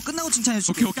아깝고 끝나고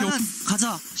칭찬해줄게. 오케이. 일단은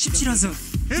가자. 17연승.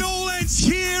 It all ends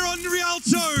here on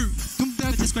Rialto.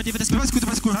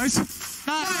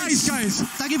 Nice, guys.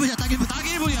 딱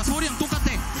 1분이야. 서울이랑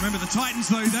똑같아. Remember the Titans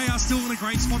though, they are still in a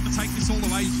great spot to take this all the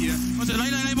way here.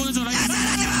 라인 보는 중. 자리야.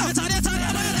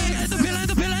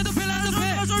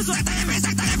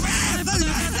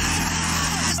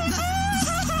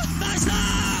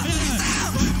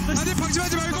 나한테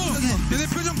방심하지 말고 얘네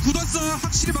표정 굳었어.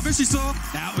 확실히 막을 수 있어.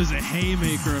 That was a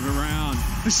haymaker of a round.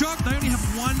 The Shock, they only have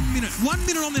 1 minute. 1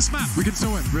 minute on this map. We can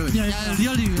still win, really. Yeah,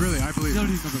 really. Really, I believe.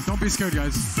 Don't be scared,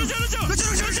 guys.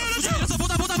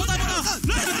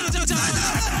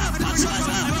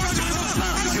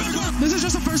 This is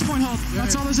just a first point hold.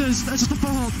 That's all this is. That's just a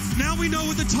full hold. Now we know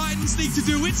what the Titans need to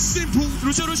do. It's simple.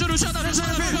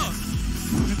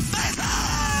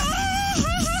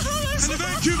 And the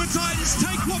Vancouver Titans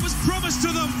take what was promised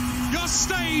to them. Your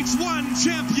stage 1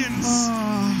 champions.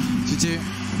 GG.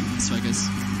 That's right, guys.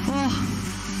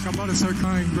 I'm about to start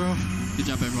crying, bro. Good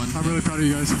job, everyone. I'm really proud of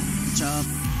you guys. Good job.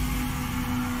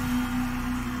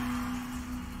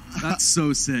 That's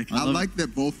so sick. I like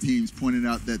that both teams pointed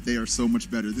out that they are so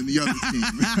much better than the other team.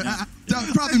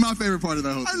 That's probably my favorite part of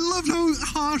that whole thing. I loved how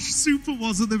harsh Super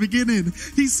was at the beginning.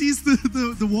 He sees the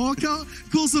walkout,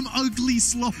 calls them ugly,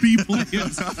 sloppy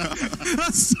players.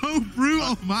 That's so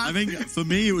brutal, man. I think for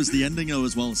me it was the ending though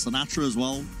as well. Sinatra as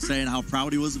well, saying how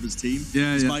proud he was of his team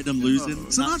despite them losing.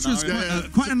 Sinatra's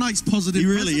quite a nice positive. He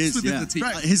really is. within Yeah. the team.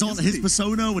 Like his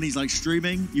persona when he's like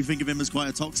streaming, you think of him as quite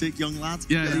a toxic young lad.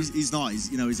 Yeah, But yeah. he's not.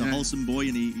 He's a wholesome boy,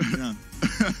 and you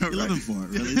love him for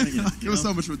it. Really, don't you? It was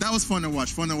so much fun. That was fun to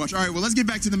watch. All right, well, let's get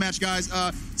back to the match, guys.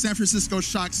 San Francisco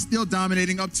Shock still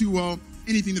dominating, up 2-0.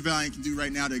 Anything the Valiant can do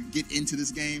right now to get into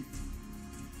this game.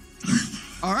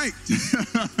 All right.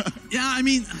 Yeah, I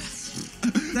mean,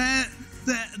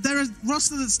 they're a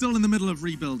roster that's still in the middle of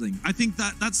rebuilding. I think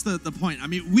that's the point. I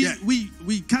mean,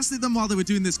 we casted them while they were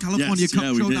doing this California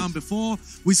Cup showdown before.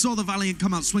 We saw the Valiant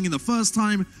come out swinging the first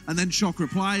time, and then Shock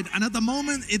replied. And at the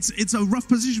moment, it's a rough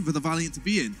position for the Valiant to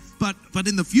be in. But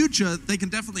in the future, they can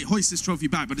definitely hoist this trophy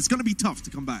back. But it's going to be tough to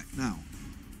come back now.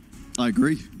 I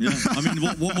agree. Yeah. I mean,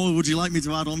 what more would you like me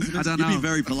to add on to this? I don't You've know. been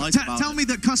very polite about Tell it. me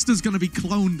that Custer's going to be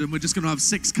cloned and we're just going to have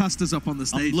 6 Custers up on the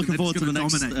stage. I'm looking forward to the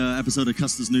next episode of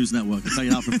Custer's News Network. I'll tell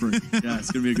you that for free. Yeah, it's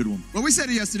going to be a good one. Well, we said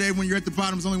it yesterday, when you're at the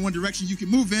bottom, there's only one direction you can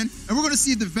move in. And we're going to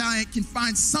see if the Valiant can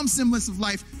find some semblance of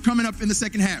life coming up in the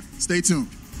second half. Stay tuned.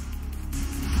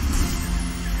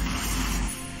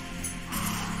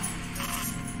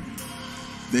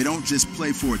 They don't just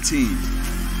play for a team.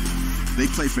 They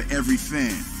play for every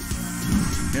fan,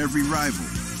 every rival,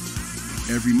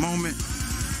 every moment,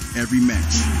 every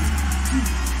match.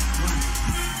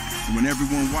 And when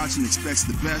everyone watching expects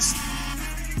the best,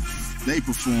 they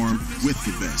perform with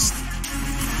the best.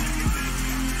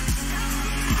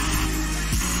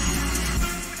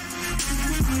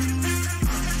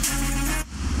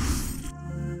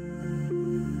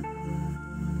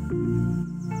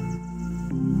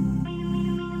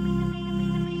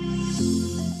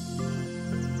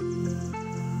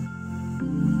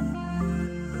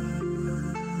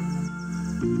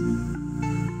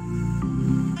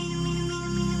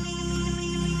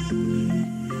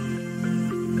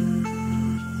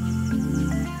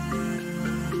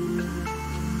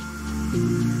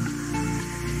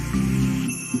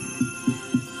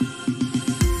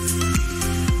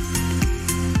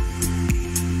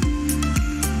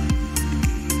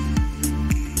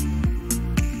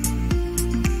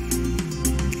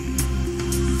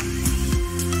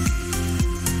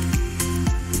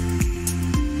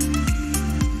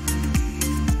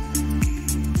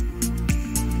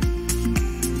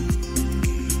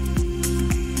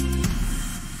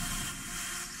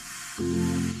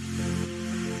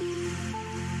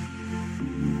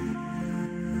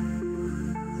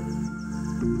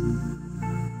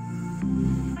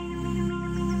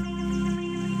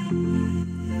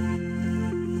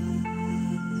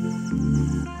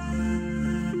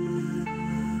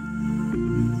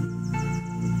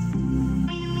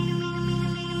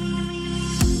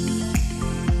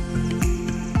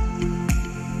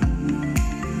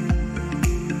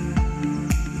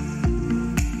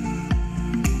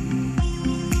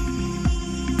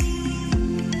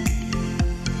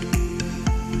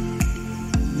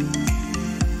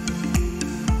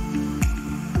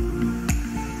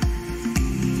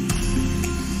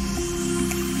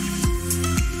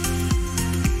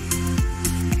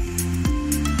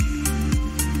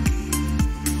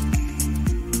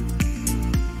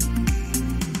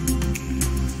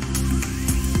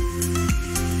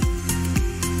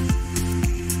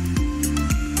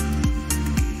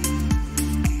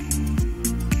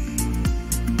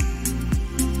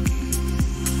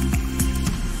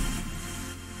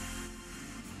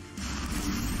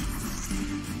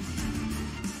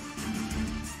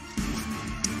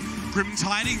 Grim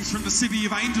tidings from the City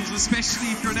of Angels, especially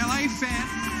if you're an LA fan.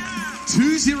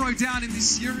 2-0 down in this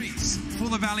series for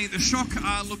the Valiant. The Shock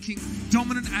are looking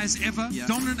dominant as ever,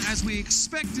 dominant as we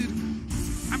expected.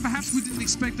 And perhaps we didn't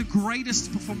expect the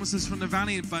greatest performances from the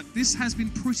Valiant, but this has been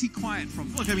pretty quiet from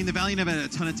them. Look, I mean, the Valiant have had a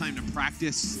ton of time to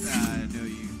practice.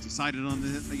 You decided on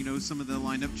the, some of the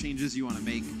lineup changes you want to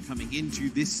make coming into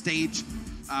this stage.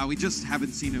 We just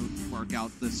haven't seen it work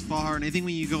out this far, and I think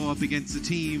when you go up against a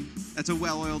team that's a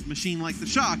well-oiled machine like the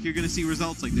Shock, you're going to see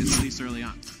results like this, at least early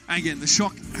on. And again, the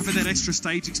Shock have that extra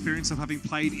stage experience of having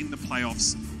played in the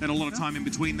playoffs. They had a lot of time in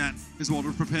between that as well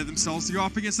to prepare themselves to go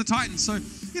up against the Titans. So, a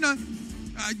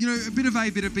bit of A,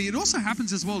 bit of B. It also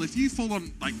happens as well if you fall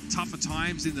on like tougher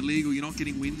times in the league, or you're not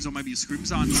getting wins, or maybe your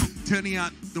scrims aren't turning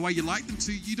out the way you like them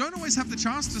to. You don't always have the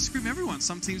chance to scrim everyone.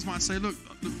 Some teams might say, "Look,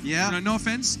 no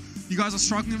offense, you guys are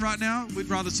struggling right now. We'd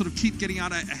rather sort of keep getting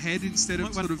out ahead instead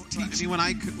of sort of teaching."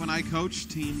 I mean, when I coach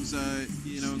teams,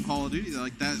 in Call of Duty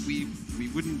like that, we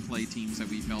wouldn't play teams that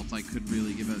we felt like could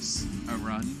really give us a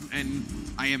run. And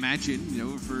I imagine,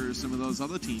 for some of those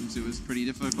other teams, it was pretty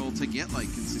difficult to get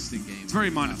like consistent games. It's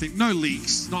very minor thing. No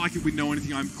leaks. Not like we know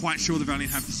anything. I'm quite sure the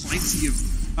Valiant have plenty of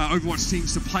Overwatch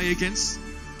teams to play against.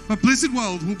 But Blizzard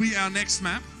World will be our next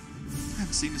map. I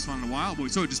haven't seen this one in a while. Well, we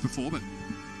saw it just before, but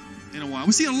in a while.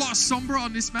 We'll see a lot of Sombra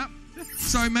on this map.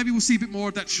 So maybe we'll see a bit more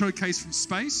of that showcase from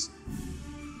space.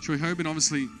 Troy Hoban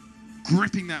obviously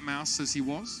gripping that mouse as he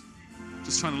was.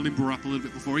 Just trying to limber up a little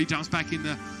bit before he jumps back in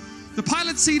the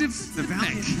pilot seat of the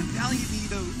Valiant. The Valiant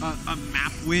need a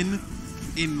map win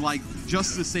in like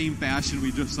just the same fashion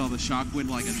we just saw the Shock win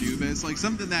like Anubis. Like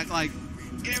something that like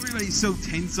everybody's so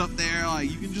tense up there, like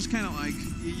you can just kind of like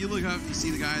you look up, you see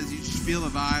the guys, you just feel the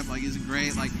vibe, like isn't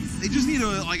great. Like they just need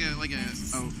a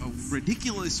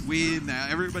ridiculous win that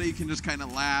everybody can just kind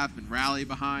of laugh and rally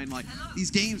behind. Like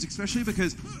these games, especially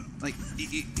because like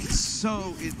it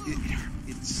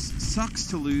sucks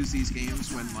to lose these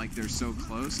games when like they're so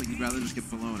close. Like you'd rather just get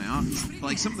blown out. But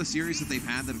like some of the series that they've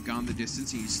had that have gone the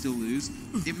distance and you still lose,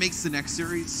 it makes the next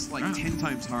series like 10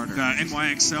 times harder.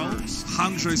 NYXL,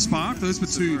 Hangzhou Spark, those were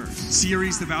two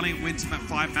series the Valiant went to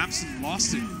 5 maps and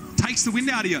lost. It takes the wind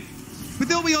out of you. But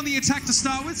they'll be on the attack to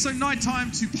start with, so no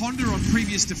time to ponder on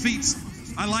previous defeats.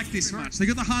 I like this match. They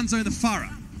got the Hanzo and the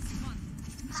Farah.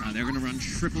 So they're going to run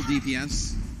triple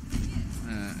DPS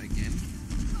again.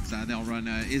 So they'll run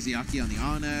Izayaki on the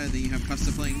Ana, then you have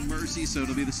Custa playing Mercy, so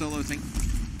it'll be the solo thing.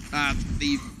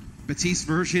 The Batiste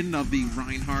version of the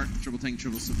Reinhardt triple tank,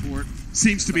 triple support.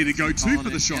 Seems to be the go-to for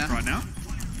the Shock right now.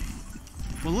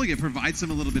 Well, look, it provides him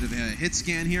a little bit of a hit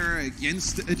scan here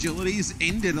against agilities,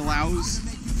 and it allows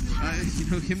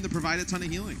him to provide a ton of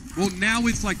healing. Well, now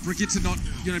with like Brigitte not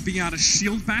being able to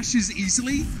shield bashes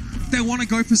easily, they want to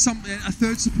go for a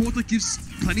third support that gives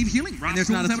plenty of healing. Right? And there's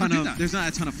not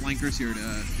a ton of flankers here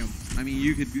to. I mean,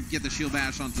 you could get the shield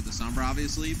bash onto the Sombra,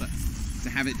 obviously, but to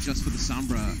have it just for the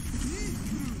Sombra,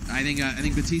 I think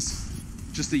Batiste,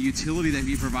 just the utility that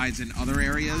he provides in other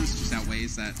areas, just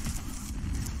outweighs that.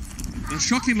 The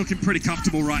Shocking looking pretty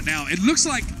comfortable right now. It looks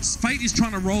like Fate is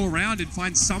trying to roll around and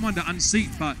find someone to unseat,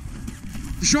 but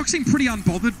the Shock seem pretty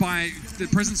unbothered by the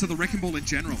presence of the Wrecking Ball in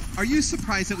general. Are you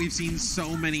surprised that we've seen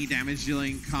so many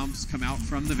damage-dealing comps come out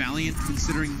from the Valiant,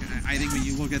 considering, I think when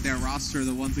you look at their roster,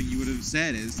 the one thing you would have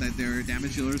said is that their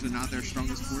damage dealers are not their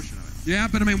strongest portion of it. Yeah,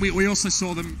 but I mean, we also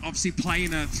saw them obviously play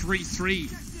in a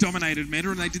 3-3 dominated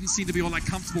meta, and they didn't seem to be all that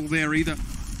comfortable there either.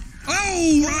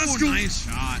 Oh, Rascal! Nice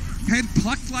shot. Head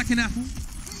plucked like an apple.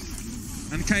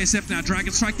 And KSF now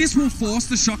Dragon Strike. This will force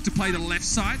the Shock to play the left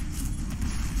side.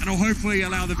 And will hopefully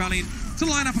allow the Valiant to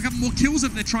line up a couple more kills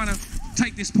if they're trying to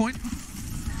take this point.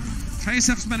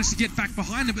 KSF's managed to get back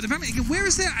behind them, but the Valiant, again, where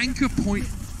is their anchor point?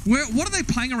 What are they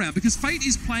playing around? Because Fate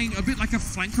is playing a bit like a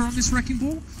flanker on this Wrecking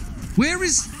Ball. Where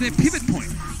is their pivot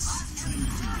point?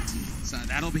 So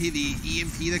that'll be the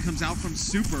EMP that comes out from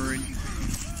Super, and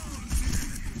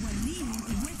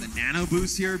nano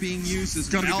boost here being used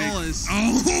as well as...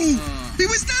 Oh! He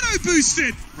was nano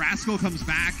boosted! Rascal comes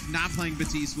back, not playing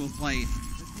Batiste, will play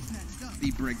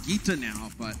the Brigitte now,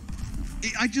 but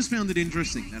I just found it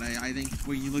interesting that I think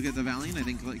when you look at the Valiant, I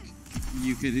think like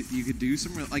you could do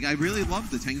some I really love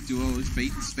the tank duo as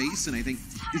Fate and Space, and I think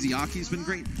Izyaki's been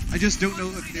great. I just don't know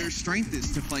if their strength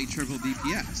is to play triple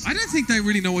DPS. I don't think they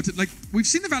really know what to... Like, we've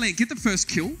seen the Valiant get the first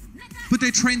kill, but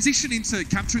their transition into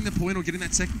capturing the point or getting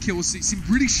that second kill seemed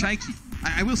really shaky.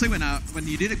 I will say when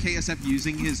you did a KSF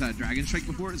using his Dragon Strike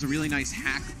before, it was a really nice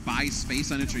hack by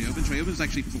Space on a Trioben. Trioben was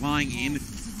actually flying in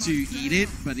to eat it,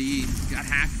 but he got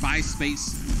hacked by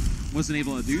Space. Wasn't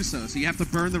able to do so. So you have to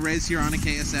burn the res here on a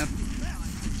KSF.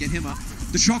 Get him up.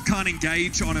 The Shock can't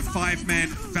engage on a 5-man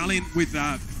Valiant with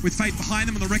Fate behind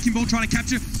them on the Wrecking Ball, trying to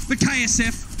capture the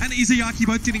KSF and Izayaki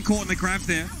both getting caught in the grab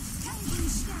there.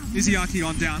 Izayaki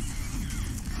on down.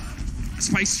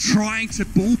 Space trying to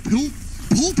pull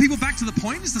people back to the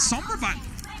point is the Sombra, but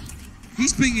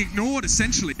he's being ignored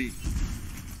essentially.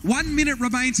 1 minute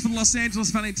remains for the Los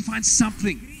Angeles Valiant to find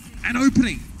something, an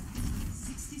opening.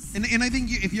 And I think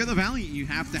if you're the Valiant, you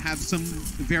have to have some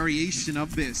variation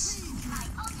of this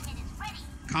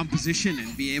composition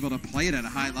and be able to play it at a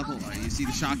high level. You see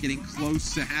the Shock getting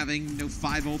close to having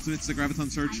 5 ultimates, the Graviton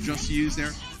Surge just used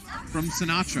there from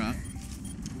Sinatra.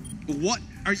 What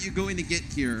are you going to get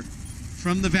here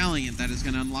from the Valiant that is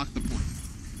going to unlock the point?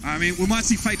 I mean, we might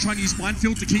see Fate trying to use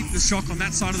Minefield to keep the Shock on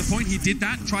that side of the point. He did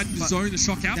that, tried to zone the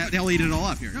Shock out. They'll eat it all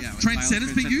up here. Yeah,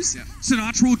 Transcenden's being used. Yeah.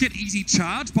 Sinatra will get easy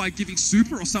charge by giving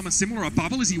Super or someone similar a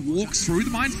bubble as he walks through the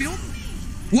Minefield.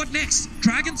 What next?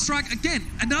 Dragon Strike again.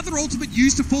 Another ultimate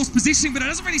used to force positioning, but it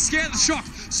doesn't really scare the Shock.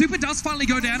 Super does finally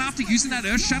go down after using that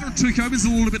Earth Shatter. Tukoba's a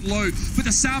little bit low, but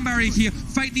the sound barrier here,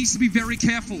 Fate needs to be very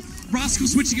careful. Rascal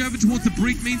switching over towards the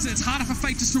Brig means that it's harder for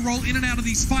Fate just to roll in and out of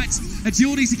these fights.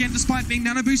 Agilities again, despite being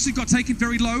nano boosted, got taken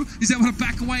very low. Is able to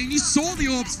back away, and you saw the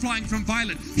orbs flying from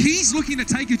Violet. He's looking to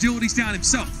take Agilities down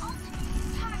himself.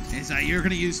 You're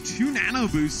going to use 2 nano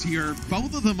boosts here,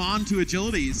 both of them onto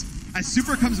Agilities. As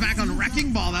Super comes back on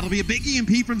Wrecking Ball, that'll be a big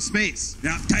EMP from Space.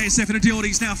 Yeah, KSF and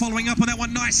Agilities now following up on that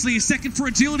one nicely. A second for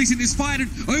Agilities in this fight, and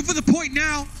over the point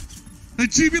now. A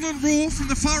jubilant roar from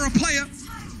the Farah player.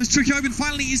 As Trikoban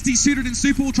finally is desuited and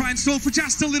Super will try and stall for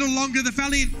just a little longer. The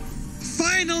Valiant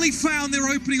finally found their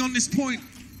opening on this point,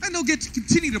 and they'll get to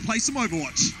continue to play some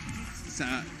Overwatch. So,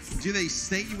 do they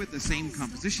stay with the same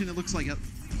composition? It looks like at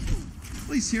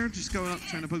least here, just going up,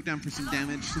 trying to poke down for some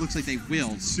damage. It looks like they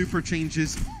will. Super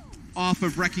changes off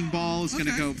of Wrecking Ball. Is going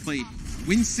to go play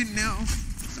Winston now.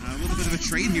 So a little bit of a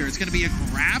trade here. It's going to be a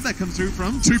grab that comes through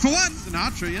from 2 for 1.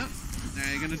 Sinatra, yeah.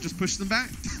 They're going to just push them back.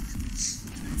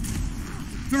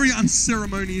 Very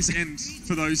unceremonious end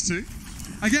for those two.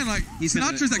 Again, like,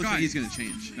 Sinatra's that guy. Like he's going to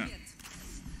change.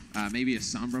 Yeah. Maybe a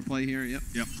Sombra play here, yep.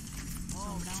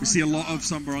 We see a lot of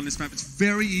Sombra on this map. It's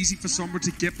very easy for Sombra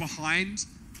to get behind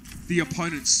the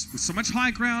opponents. With so much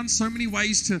high ground, so many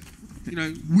ways to,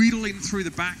 wheedle in through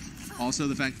the back. Also,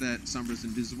 the fact that Sombra's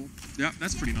invisible. Yeah,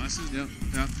 that's pretty nice. Yeah.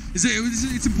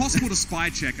 It's impossible to spy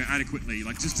check adequately,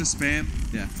 like just to spam.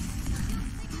 Yeah.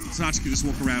 Sinatra can just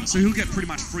walk around. So he'll get pretty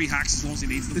much free hacks as long as he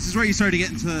needs them. This is where you start to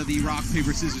get into the rock,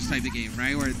 paper, scissors type of game,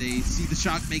 right? Where they see the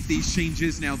Shock make these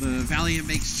changes. Now the Valiant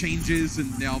makes changes,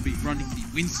 and they'll be running the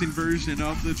Winston version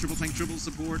of the triple tank, triple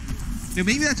support.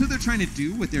 Maybe that's what they're trying to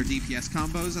do with their DPS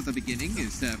combos at the beginning,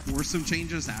 is to force some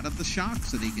changes out of the Shock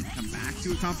so they can come back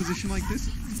to a composition like this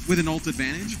with an ult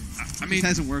advantage. I mean, it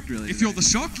hasn't worked really. If you're the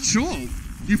Shock, sure.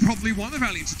 You probably want the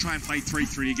Valiant to try and play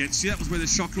 3-3 against you. That was where the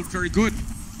Shock looked very good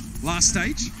last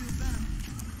stage.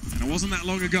 And it wasn't that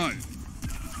long ago.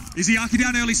 Izayaki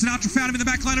down early. Sinatra found him in the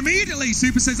back line immediately.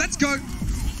 Super says, let's go.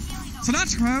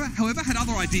 Sinatra, however, had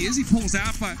other ideas. He pulls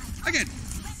out, but again,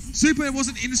 Super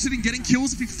wasn't interested in getting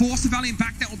kills. If he forced the Valiant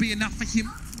back, that would be enough for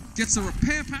him. Gets a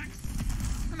repair pack.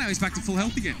 And now he's back to full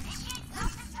health again.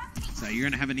 So you're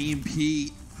going to have an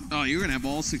EMP. Oh, you're going to have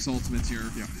all 6 ultimates here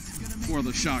for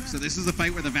the Shock. So this is a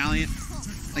fight where the Valiant,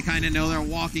 they kind of know they're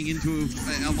walking into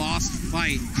a lost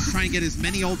fight. Try and get as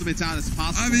many ultimates out as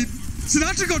possible. I mean,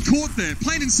 Sinatra got caught there,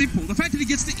 plain and simple. The fact that he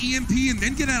gets the EMP and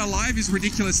then get out alive is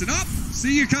ridiculous. And up,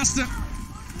 see you, Custer.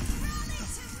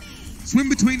 Swim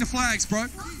between the flags, bro.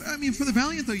 I mean, for the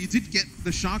Valiant, though, you did get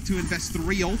the Shock to invest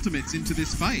 3 ultimates into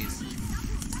this fight.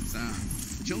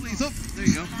 Agility's up. There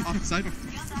you go. Off the side.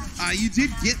 You did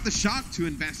get the Shock to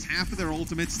invest half of their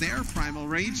ultimates there. Primal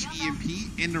Rage,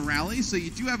 EMP, and a Rally. So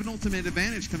you do have an ultimate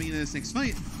advantage coming into this next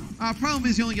fight. Problem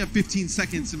is you only got 15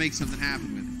 seconds to make something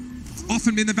happen with it. It's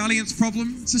often been the Valiant's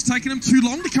problem. It's just taken them too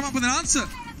long to come up with an answer.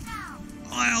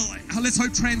 Well, let's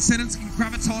hope Transcendence and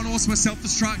Graviton, also a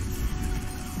self-destruct,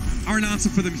 are an answer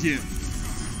for them here.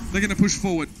 They're going to push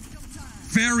forward.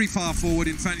 Very far forward,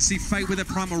 in fact. You see Fate with a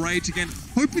Primal Rage again,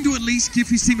 hoping to at least give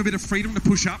his team a bit of freedom to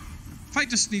push up. Fate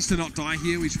just needs to not die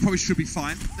here, which probably should be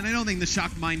fine. And I don't think the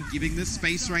Shock mind giving this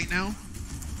space right now.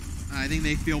 I think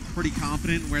they feel pretty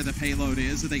confident where the payload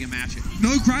is, that they can match it.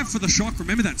 No grab for the Shock,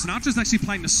 remember that. Sinatra's actually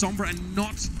playing the Sombra and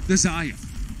not the Zarya.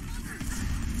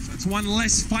 So it's one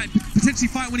less fight, potentially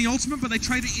fight-winning ultimate, but they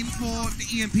trade it in for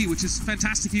the EMP, which is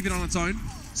fantastic even on its own.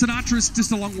 Sinatra is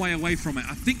just a long way away from it.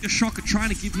 I think the Shock are trying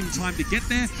to give him time to get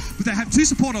there, but they have 2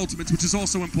 support ultimates, which is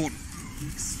also important.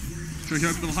 He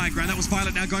opened to the high ground. That was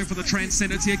Violet now going for the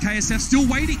Transcendence here. KSF still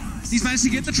waiting. He's managed to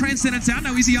get the Transcendence out.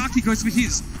 Now Izayaki goes for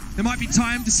his. There might be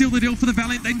time to seal the deal for the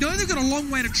Valiant. They know they've got a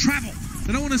long way to travel.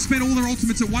 They don't want to spend all their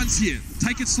ultimates at once here.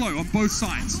 Take it slow on both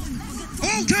sides.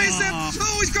 Oh, KSF!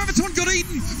 Oh, his Graviton got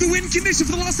eaten. The win condition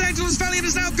for the Los Angeles Valiant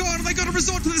is now gone, and they got to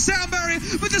resort to the sound barrier,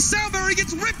 but the sound barrier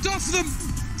gets ripped off them.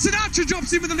 Sinatra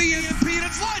drops in with an EMP, and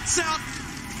it's lights out.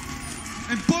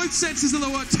 And both senses of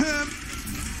the word term.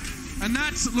 And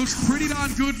that looks pretty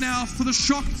darn good now for the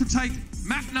Shock to take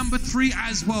map number 3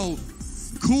 as well.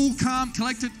 Cool, calm,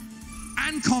 collected,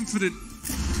 and confident.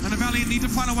 And the Valiant need to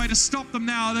find a way to stop them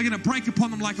now. They're going to break upon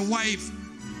them like a wave.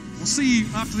 We'll see you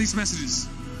after these messages.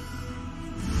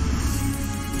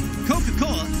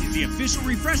 Coca-Cola is the official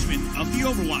refreshment of the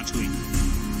Overwatch League.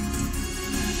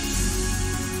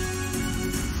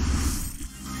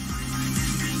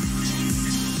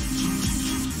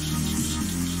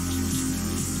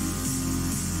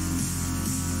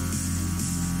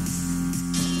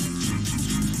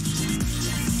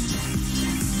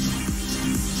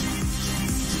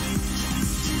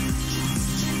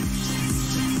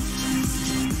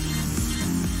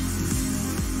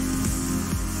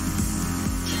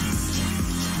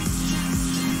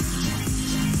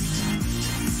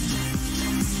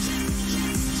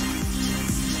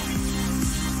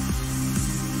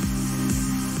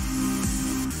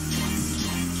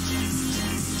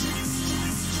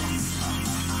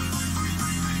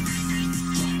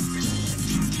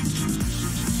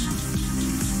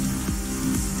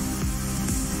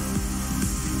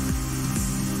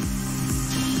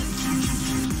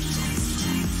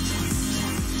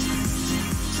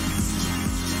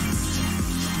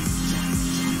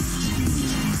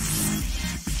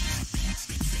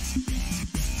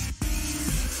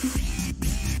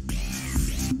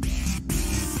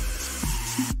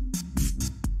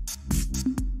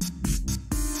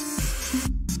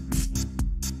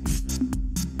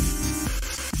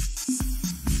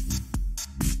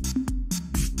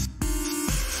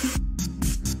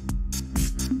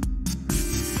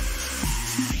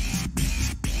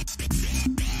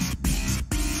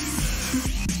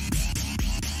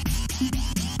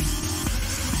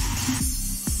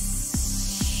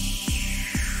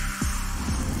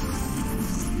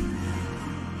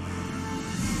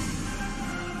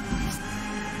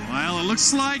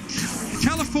 Looks like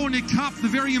California Cup, the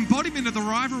very embodiment of the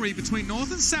rivalry between North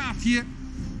and South here,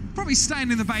 probably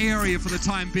staying in the Bay Area for the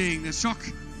time being. The Shock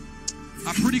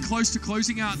are pretty close to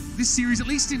closing out this series, at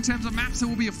least in terms of maps. There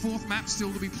will be a 4th map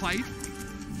still to be played.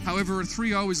 However, a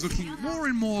 3-0 is looking more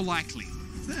and more likely.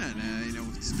 And,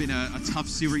 it's been a tough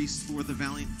series for the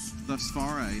Valiant thus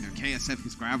far. KSF,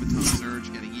 his Graviton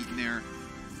Surge getting eaten there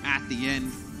at the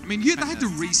end. I mean, they had to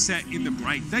reset in the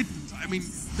break. They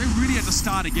really had to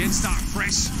start again, start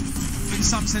fresh in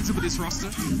some sense with this roster.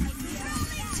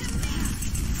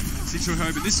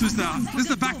 Citrohoben, this was the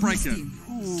backbreaker.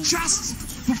 Ooh.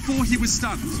 Just before he was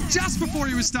stunned. Just before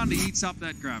he was stunned, he eats up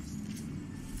that grab.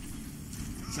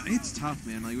 So it's tough,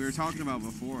 man. Like we were talking about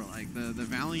before, like the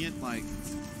Valiant, like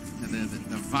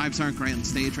the vibes aren't great on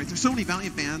stage, right? There's so many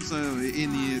Valiant fans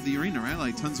in the arena, right?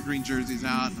 Like tons of green jerseys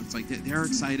out. It's like they're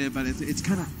excited, but it's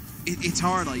kind of it's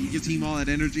hard. Like you give team all that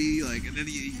energy, like and then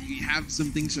you have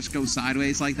some things just go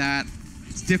sideways like that.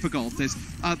 It's difficult.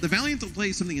 The Valiant will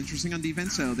play something interesting on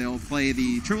defense, so they'll play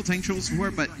the triple tank triple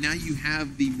support, but now you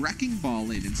have the Wrecking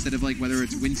Ball in instead of like whether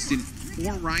it's Winston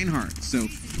or Reinhardt. So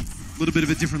a little bit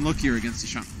of a different look here against the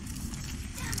Shock.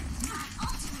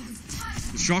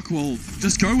 The Shock will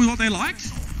just go with what they like.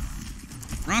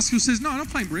 Rascal says, no, I'm not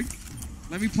playing Brig.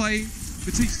 Let me play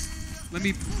Batiste. Let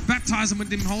me baptize them with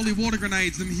them holy water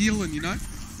grenades, them healing, you know?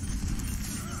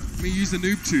 Let me use the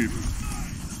noob tube.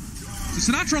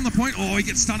 So Sinatra on the point. Oh, he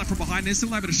gets stunned from behind there.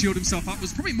 Still able to shield himself up.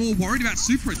 Was probably more worried about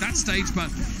Super at that stage, but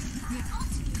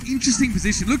interesting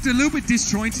position. Looked a little bit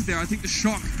disjointed there. I think the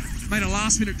Shock made a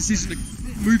last-minute decision to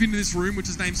move into this room, which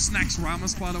is named Snacks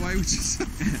Ramos, by the way, which is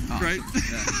great.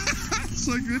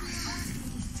 So good.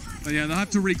 But yeah, they'll have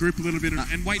to regroup a little bit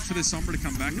and wait for the Sombra to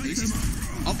come back at least.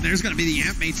 Oh, there's going to be the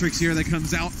Amp Matrix here that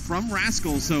comes out from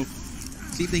Rascal, so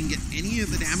see if they can get any of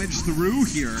the damage through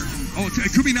here. Oh,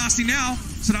 it could be nasty now.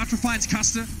 Sinatra finds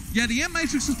Custer. Yeah, the Amp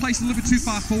Matrix was placed a little bit too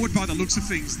far forward by the looks of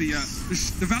things. The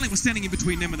Valiant was standing in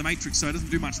between them and the Matrix, so it doesn't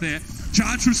do much there.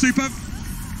 Charge from Super.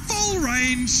 Full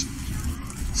range.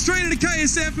 Straight into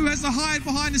KSF, who has to hide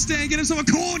behind the stand, get himself a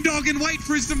corn dog and wait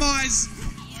for his demise.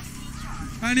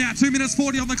 And yeah, 2 minutes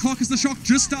 40 on the clock as the Shock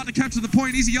just start to capture the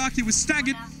point. Izayaki was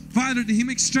staggered. Violet and him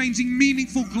exchanging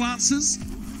meaningful glances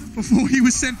before he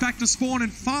was sent back to spawn,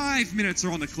 and 5 minutes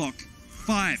are on the clock.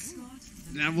 5.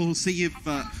 Now we'll see if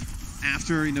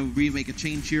after we make a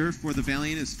change here for the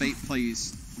Valiant as Fate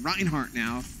plays Reinhardt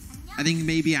now. I think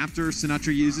maybe after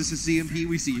Sinatra uses his CMP,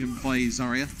 we see him play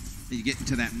Zarya. And you get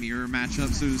into that mirror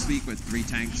matchup, so to speak, with 3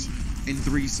 tanks and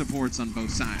 3 supports on both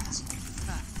sides.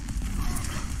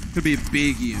 Could be a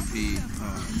big EMP.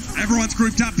 Everyone's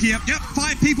grouped up here. Yep,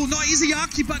 5 people. Not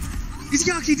Izayaki, but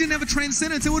Izayaki didn't have a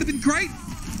Transcendence. It would have been great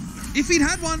if he'd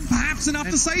had one, perhaps enough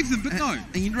to save them, but no.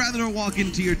 And you'd rather walk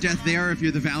into your death there if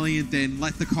you're the Valiant than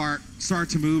let the cart start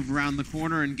to move around the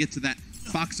corner and get to that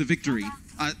box of victory.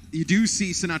 You do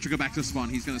see Sinatra go back to spawn.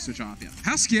 He's going to switch off, yeah.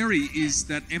 How scary is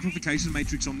that amplification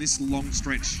matrix on this long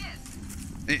stretch?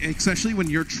 Especially when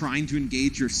you're trying to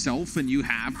engage yourself and you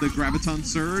have the Graviton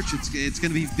Surge, it's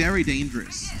going to be very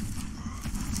dangerous.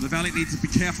 So the Valiant needs to be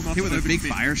careful not to with a big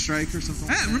fire strike or something.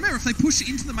 Yeah, remember, if they push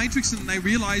into the matrix and they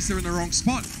realize they're in the wrong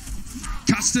spot,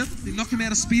 Custer, they knock him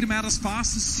out, speed him out as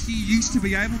fast as he used to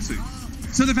be able to.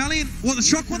 So the Valiant, well, the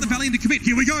Shock want the Valiant to commit.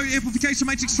 Here we go, Amplification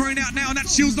Matrix thrown out now, and that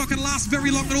shield's not going to last very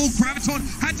long at all. Graviton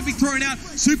had to be thrown out.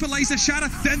 Super Laser Shatter,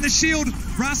 then the shield.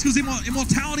 Rascal's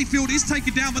Immortality Field is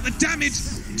taken down, but the damage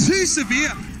too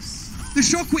severe. The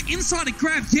Shock were inside a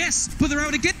grab, yes, but they're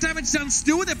able to get damage done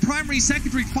still with their primary,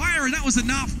 secondary fire, and that was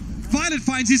enough. Violet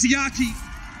finds Izayaki,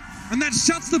 and that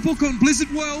shuts the book on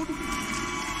Blizzard World.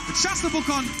 It shuts the book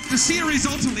on the series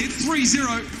ultimately at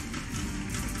 3-0.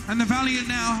 And the Valiant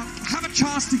now have a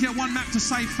chance to get one map to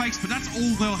save face, but that's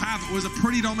all they'll have. It was a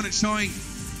pretty dominant showing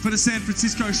for the San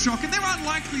Francisco Shock, and they're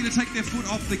unlikely to take their foot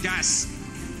off the gas.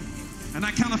 And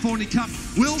that California Cup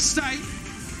will stay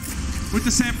with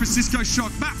the San Francisco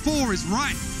Shock. Map 4 is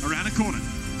right around the corner.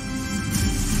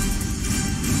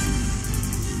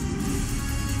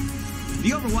 The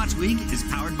Overwatch League is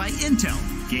powered by Intel.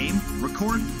 Game,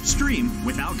 record, stream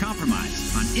without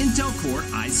compromise on Intel Core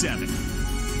i7.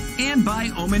 And by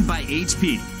Omen by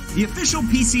HP, the official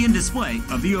PC and display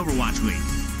of the Overwatch League.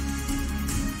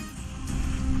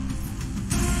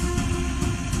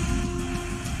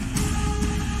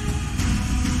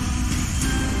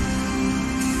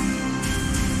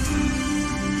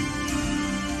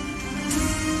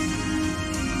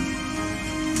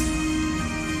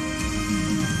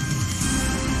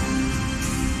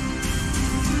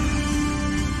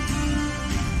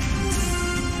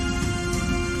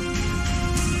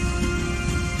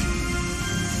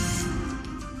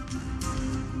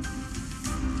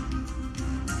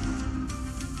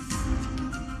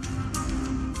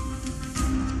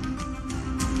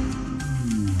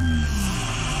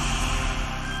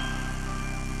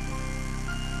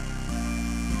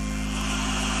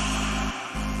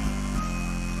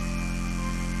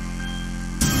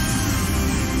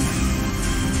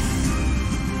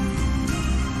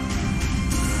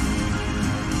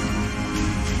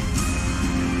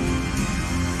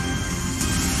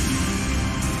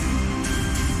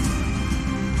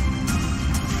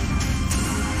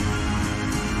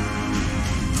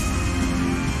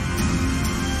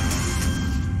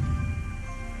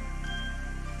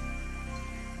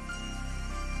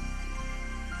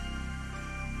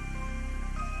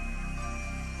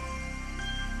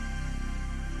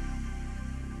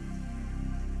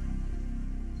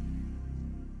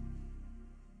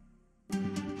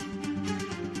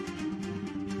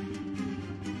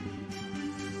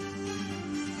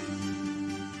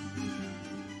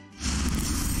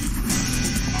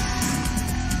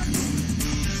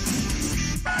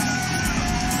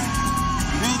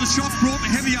 Shock brought the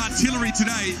heavy artillery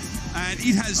today, and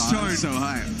it has shown. So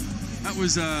high. That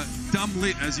was dumb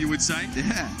lit, as you would say.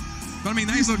 Yeah. But I mean,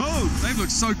 they've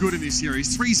looked so good in this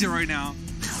series. 3-0 now.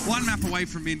 One map away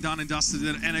from being done and dusted,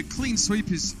 and a clean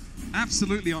sweep is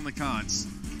absolutely on the cards.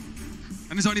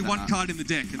 And there's only one card in the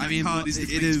deck, and that card is the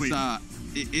clean sweep.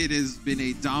 It has been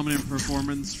a dominant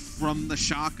performance from the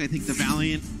Shock. I think the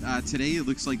Valiant today, it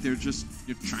looks like they're just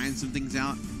trying some things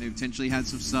out. They potentially had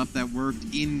some stuff that worked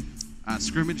in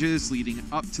scrimmages leading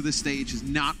up to the stage. Has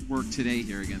not worked today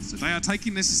here against the Shock. They are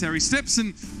taking necessary steps,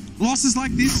 and losses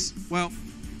like this, well,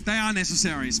 they are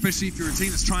necessary, especially if you're a team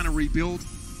that's trying to rebuild.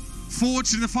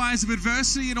 Forged in the fires of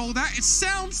adversity and all that. It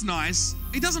sounds nice.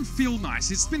 It doesn't feel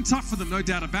nice. It's been tough for them, no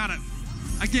doubt about it.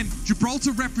 Again,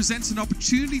 Gibraltar represents an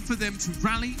opportunity for them to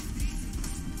rally.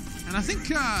 And I think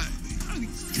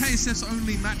KSF's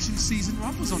only match in Season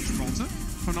 1 was on Gibraltar,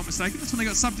 if I'm not mistaken. That's when they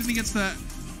got subbed in against the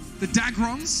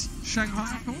Dagrons,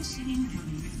 Shanghai, of course.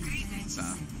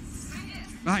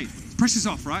 But hey, pressure's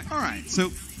off, right? All right, so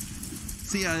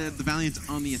see the Valiant's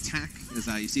on the attack. As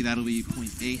you see, that'll be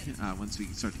point A once we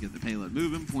start to get the payload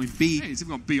moving. Point B. Hey, it's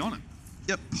even got B on it.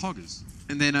 Yep. Poggers.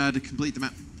 And then to complete the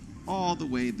map, all the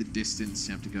way the distance,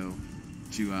 you have to go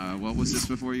to, what was this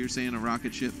before you were saying, a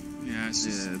rocket ship? Yeah, it's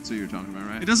just, that's what you were talking about,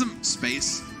 right? It doesn't...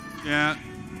 Space. Yeah.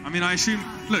 I mean, I assume...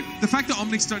 Look, the fact that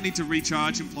Omnics don't need to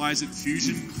recharge implies that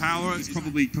fusion power is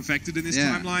probably perfected in this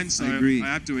timeline, so I agree. I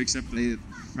have to accept it.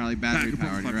 Probably battery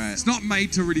powered, you're right. It's not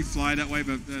made to really fly that way,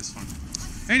 but that's fine.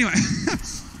 Anyway,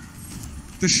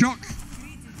 the Shock.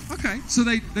 Okay, so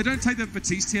they don't take the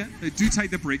Batiste here. They do take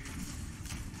the Brig.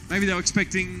 Maybe they were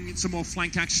expecting some more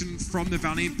flank action from the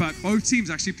Valiant, but both teams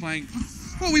actually playing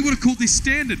what we would have called this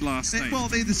standard last night. Well,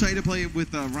 they decided to play it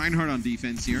with Reinhardt on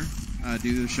defense here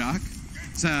due to the Shock.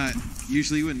 So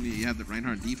usually when you have the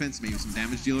Reinhardt defense, maybe some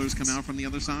damage dealers come out from the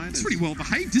other side. It's pretty well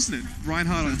behaved, isn't it?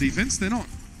 Reinhardt on defense, they're not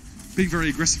being very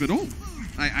aggressive at all.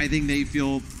 I think they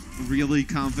feel really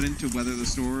confident to weather the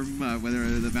storm,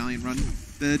 whether the Valiant run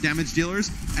the damage dealers,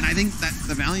 and I think that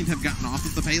the Valiant have gotten off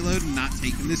of the payload and not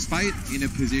taken this fight in a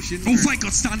position where, fight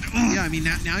got stunned. Oh. Yeah, I mean,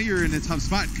 now you're in a tough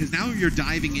spot, because now you're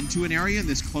diving into an area in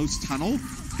this close tunnel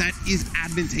that is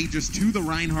advantageous to the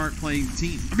Reinhardt playing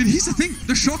team. I mean, here's the thing,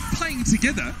 the Shock playing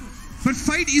together, but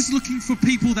Fate is looking for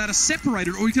people that are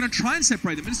separated, or he's going to try and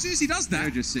separate them, and as soon as he does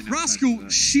that, Rascal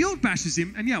shield bashes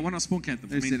him, and yeah, why not spawn camp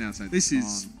them? They're sitting outside. This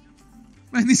is...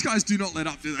 Man, these guys do not let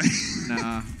up, do they?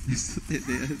 Nah. I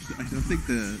don't think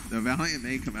the Valiant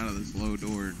may come out of this low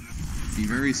door and be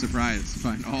very surprised to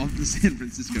find all of the San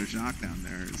Francisco Shock down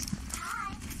there.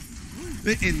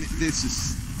 And this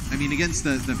is, I mean, against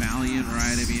the Valiant,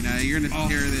 right? I mean, you're going to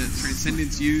hear the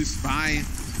Transcendence used by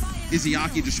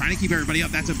Izayaki, just trying to keep everybody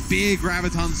up. That's a big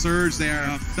Graviton surge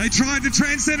there. They tried to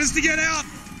transcend us to get out.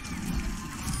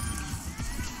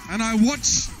 And I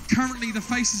watch currently the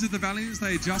faces of the Valiants.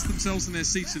 They adjust themselves in their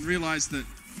seats and realize that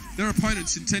their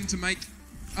opponents intend to make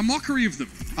a mockery of them.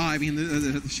 Oh, I mean,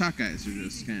 the Shock guys are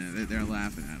just kind of, they're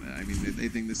laughing at it. I mean, they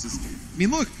think this is, I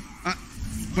mean, look,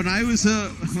 when I was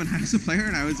a player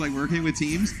and I was like working with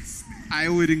teams, I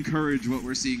would encourage what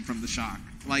we're seeing from the Shock.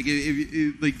 Like,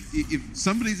 if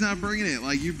somebody's not bringing it,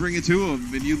 like, you bring it to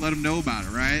them and you let them know about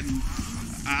it, right? And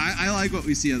I like what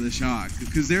we see of the Shock,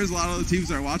 because there's a lot of the teams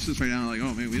that are watching this right now like,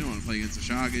 oh man, we don't want to play against the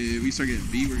Shock. If we start getting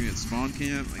beat, we're going to get spawn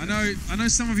camp. Like, I know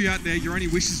some of you out there, your only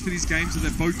wishes for these games are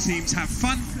that both teams have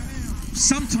fun.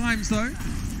 Sometimes, though,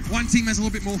 one team has a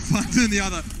little bit more fun than the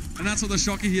other, and that's what the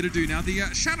Shock are here to do now. The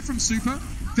Shatter from Super,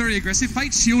 very aggressive.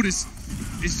 Fate's shield is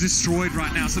destroyed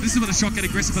right now, so this is where the Shock get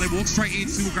aggressive, but they walk straight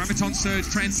into a Graviton Surge.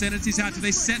 Transcendence is out. Do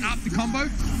they set up the combo?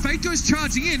 Fate goes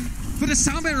charging in, but the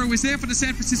Sound Barrier was there for the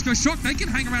San Francisco Shock. They can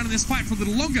hang around in this fight for a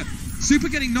little longer. Super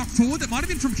getting knocked forward. That might have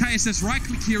been from KSF's right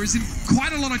click here. Is in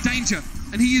quite a lot of danger,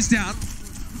 and he is down.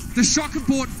 The Shock have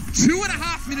bought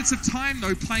 2.5 minutes of time,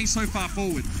 though, playing so far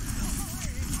forward.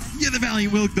 Yeah, the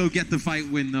Valiant will, though, get the fight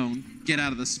win, though, get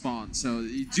out of the spawn. So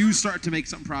you do start to make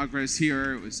some progress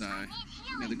here. It was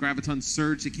the Graviton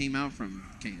Surge that came out from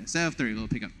KSF. They're able to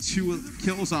pick up 2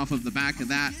 kills off of the back of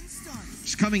that.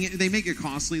 Just coming in, they make it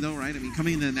costly, though, right? I mean,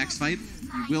 coming into the next fight,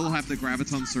 you will have the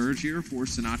Graviton Surge here for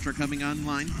Sinatra coming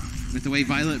online. With the way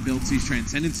Violet builds these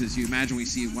Transcendences, you imagine we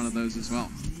see one of those as well.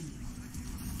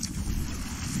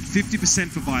 50%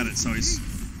 for Violet, so he's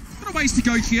got a ways to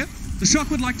go here. The Shock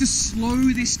would like to slow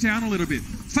this down a little bit.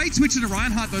 Fate switching to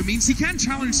Reinhardt, though, means he can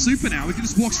challenge Super now. We can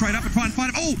just walk straight up and try and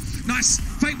fight him. Oh, nice.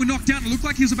 Fate were knocked down. It looked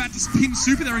like he was about to pin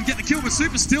Super there and get the kill, but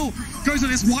Super still goes on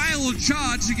this wild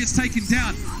charge and gets taken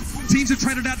down. Teams have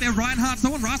traded out their Reinhardt,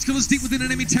 though, and Rascal is deep within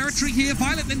enemy territory here.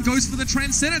 Violet then goes for the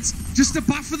Transcendence, just to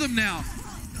buffer them now.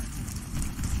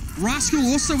 Rascal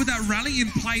also with that rally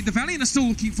in play. The Valiant are still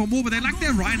looking for more, but they lack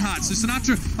their Reinhardt. So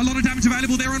Sinatra, a lot of damage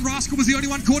available there, and Rascal was the only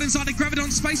one caught inside the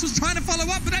Graviton space, was trying to follow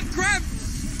up, but that grab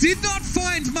did not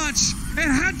find much. It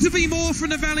had to be more from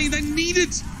the Valiant. They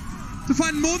needed to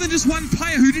find more than just one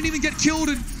player who didn't even get killed,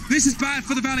 and this is bad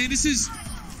for the Valiant. This is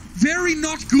very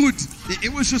not good.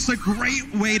 It was just a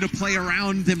great way to play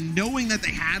around them, knowing that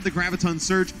they had the Graviton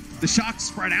Surge. The shock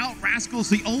spread out. Rascal's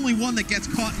the only one that gets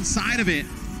caught inside of it.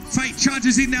 Fate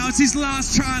charges in now. It's his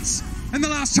last chance, and the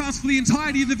last chance for the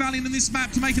entirety of the Valiant in this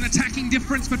map to make an attacking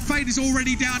difference, but Fate is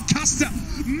already down. Custer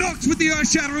knocked with the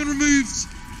Earthshatter and removed.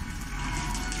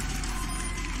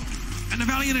 And the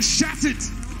Valiant is shattered.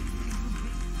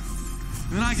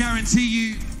 And I guarantee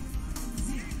you,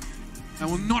 they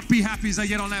will not be happy as they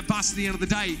get on that bus at the end of the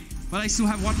day, but they still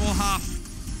have one more half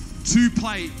to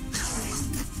play.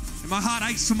 And my heart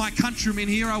aches for my countrymen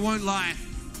here, I won't lie.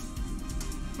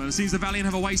 But it seems the Valiant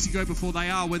have a ways to go before they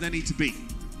are where they need to be.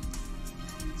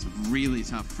 It's a really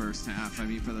tough first half, I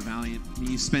mean, for the Valiant. I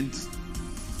mean, you spent,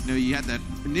 you had that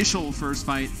initial first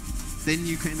fight, then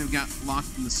you kind of got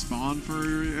locked in the spawn for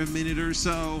a minute or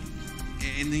so,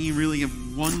 and then you really have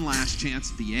one last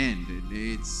chance at the end.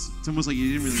 It's almost like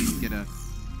you didn't really get a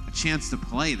chance to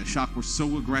play. The Shock were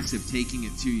so aggressive taking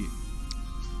it to you.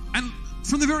 And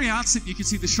from the very outset, you can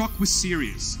see the Shock was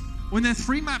serious. When they're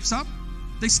 3 maps up,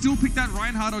 they still pick that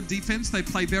Reinhardt on defense. They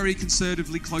play very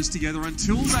conservatively close together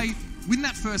until they win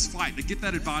that first fight. They get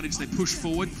that advantage, they push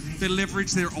forward, they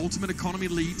leverage their ultimate economy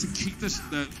lead to keep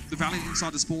the Valiant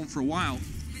inside the spawn for a while.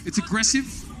 It's aggressive,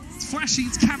 it's flashy,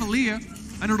 it's cavalier,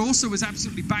 and it also is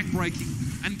absolutely back-breaking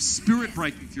and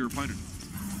spirit-breaking for your opponent.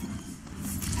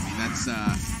 I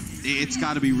mean, it's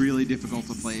got to be really difficult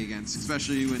to play against,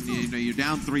 especially when you're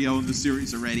down 3-0 in the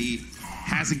series already.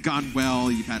 Hasn't gone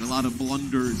well. You've had a lot of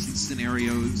blunders and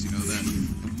scenarios.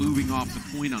 The moving off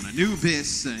the point on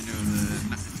Anubis. The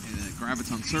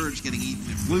Graviton Surge getting eaten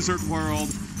in Blizzard World.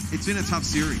 It's been a tough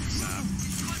series.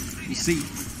 We'll see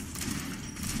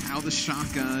how the Shock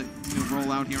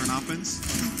roll out here on offense.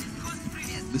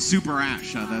 The Super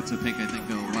Ash. That's a pick I think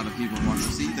a lot of people want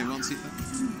to see. They won't see that.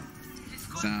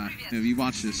 If you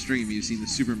watch the stream, you've seen the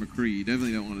Super McCree. You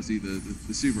definitely don't want to see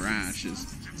the Super Ash. You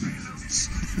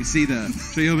see the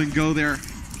Shoyoben go there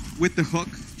with the hook,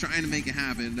 trying to make it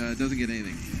happen. Doesn't get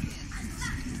anything.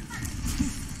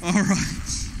 All right.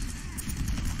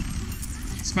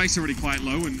 Space already quite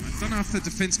low, and I don't know if the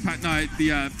defense pack... No,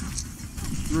 the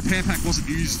repair pack wasn't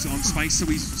used on Space, so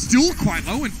he's still quite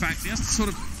low, in fact. He has to sort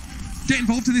of get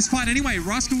involved in this fight anyway.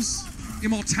 Rascal's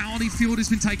Immortality field has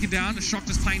been taken down. The Shock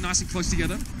just playing nice and close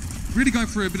together. Really going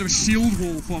for a bit of a shield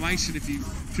wall formation, if you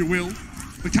will.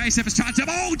 But KSF has charged up.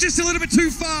 Oh, just a little bit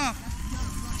too far.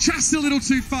 Just a little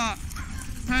too far.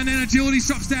 And then Agility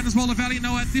drops down as well. The Valiant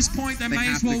know at this point they may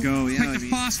as well take the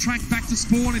fast track back to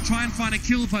spawn and try and find a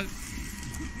kill. But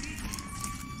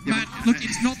Matt, look,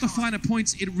 it's not the finer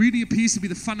points. It really appears to be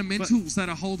the fundamentals that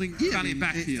are holding Valiant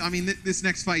back here. I mean, this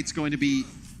next fight's going to be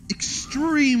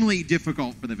extremely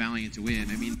difficult for the Valiant to win.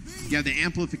 I mean, you have the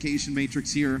amplification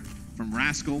matrix here from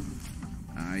Rascal.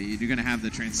 You're going to have the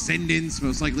Transcendence,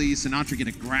 most likely. Sinatra get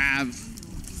a grab.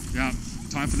 Yeah,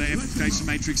 time for the amplification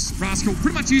matrix. Rascal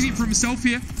pretty much using it for himself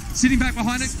here. Sitting back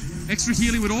behind it. Extra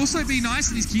healing would also be nice,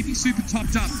 and he's keeping super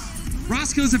topped up.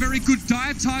 Rascal is a very good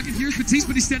dive target here as Batiste,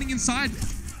 but he's standing inside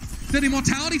that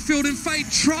Immortality field, and Fate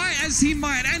try as he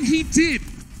might, and he did.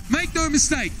 Make no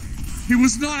mistake. He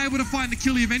was not able to find the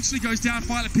kill. He eventually goes down.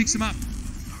 Violet picks him up.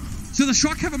 So the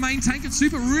Shock have a main tank, and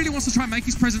Super really wants to try and make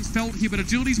his presence felt here, but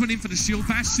Agilities went in for the shield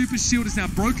bash. Super's shield is now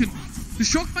broken. The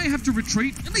Shock may have to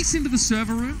retreat, at least into the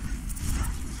server room,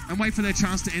 and wait for their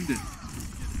chance to end it.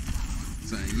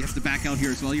 So you have to back out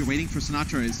here as well. You're waiting for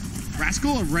Sinatra.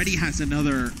 Rascal already has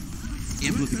another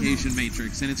amplification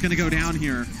matrix, and it's going to go down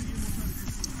here.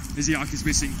 Iziak is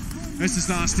missing. This is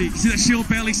nasty. You see that shield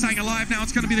barely staying alive now.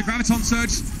 It's going to be the Graviton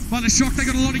Surge. By the Shock, they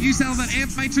got a lot of use out of that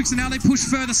amp matrix, and now they push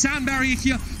further. Sound barrier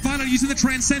here. Violet using the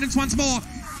Transcendence once more.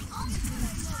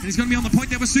 And he's going to be on the point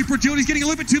there with Super. Agility's getting a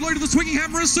little bit too low to the swinging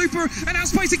hammer of Super. And now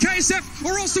Space and KSF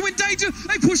are also in danger.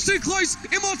 They push too close.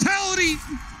 Immortality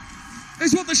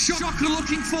is what the Shock are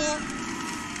looking for.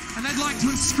 And they'd like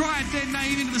to inscribe their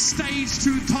name into the Stage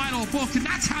 2 title book. And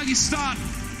that's how you start.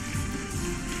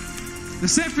 The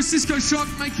San Francisco Shock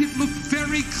make it look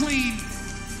very clean.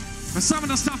 But some of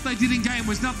the stuff they did in game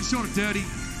was nothing short of dirty.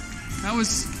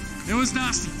 It was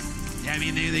nasty. Yeah, I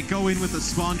mean, they go in with a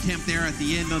spawn camp there at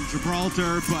the end on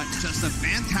Gibraltar, but just a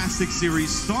fantastic series,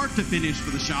 start to finish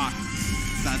for the Shock.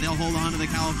 They'll hold on to the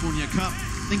California Cup.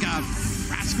 think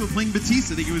Rascal playing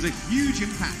Batista, I think it was a huge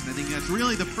impact. I think that's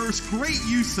really the first great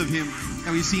use of him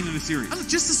that we've seen in a series. And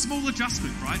just a small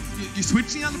adjustment, right? You're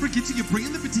switching out the Brigitte, you're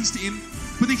bringing the Batista in,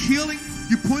 but the healing,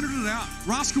 you pointed it out.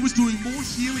 Rascal was doing more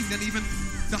healing than even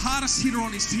the hardest hitter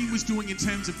on his team was doing in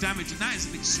terms of damage, and that is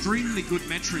an extremely good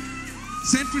metric.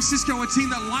 San Francisco, a team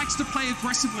that likes to play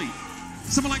aggressively.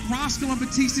 Someone like Rascal and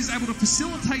Batista is able to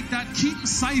facilitate that, keep them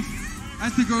safe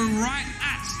as they go right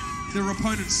at their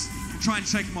opponents and try and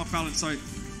shake them off balance. So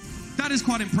that is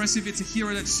quite impressive. It's a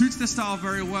hero that suits their style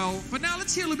very well. But now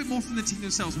let's hear a little bit more from the team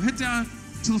themselves. We'll head down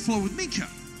to the floor with Mika.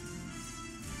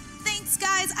 Thanks,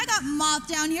 guys. I got Moth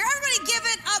down here. Everybody give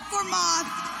it up for Moth.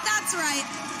 That's right.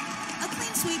 A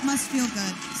clean sweep must feel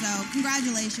good. So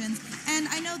congratulations. And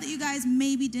I know that you guys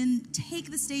maybe didn't take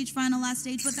the stage final last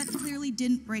stage, but that clearly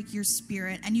didn't break your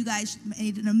spirit. And you guys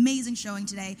made an amazing showing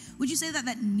today. Would you say that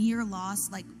that near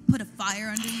loss like put a fire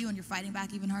under you and you're fighting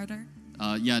back even harder?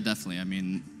 Yeah, definitely. I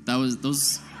mean, that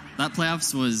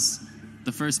playoffs was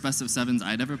the first best of sevens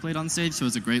I'd ever played on stage, so it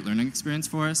was a great learning experience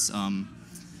for us.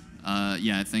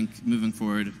 Yeah, I think moving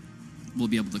forward, we'll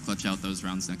be able to clutch out those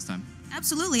rounds next time.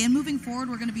 Absolutely, and moving forward,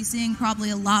 we're going to be seeing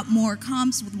probably a lot more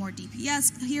comps with more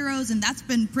DPS heroes, and that's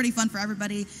been pretty fun for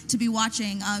everybody to be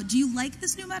watching. Do you like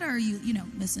this new meta, or are you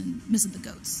missing the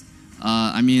goats?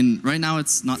 I mean, right now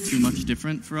it's not too much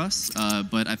different for us,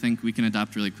 but I think we can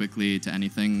adapt really quickly to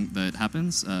anything that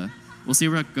happens. We'll see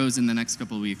where it goes in the next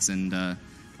couple of weeks, and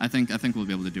I think we'll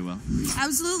be able to do well.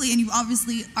 Absolutely, and you've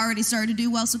obviously already started to do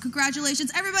well, so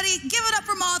congratulations. Everybody, give it up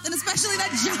for Moth, and especially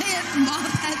that giant Moth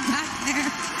head back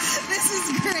there. This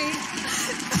is great.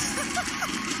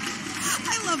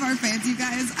 I love our fans, you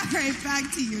guys. All right,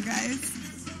 back to you guys.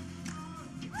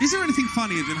 Is there anything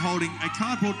funnier than holding a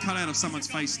cardboard cutout of someone's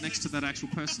face next to that actual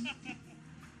person?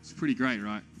 It's pretty great,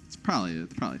 right? It's probably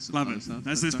some love it. Stuff.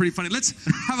 That's pretty funny. Let's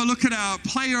have a look at our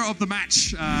player of the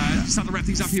match. Start to wrap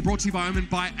things up here. Brought to you by Omen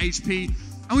by HP,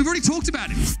 and we've already talked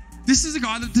about him. This is a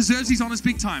guy that deserves his honors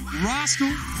big time.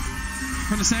 Rascal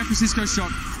from the San Francisco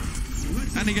Shock.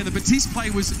 And again, the Batiste play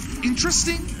was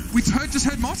interesting. We just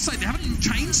heard Moth say they haven't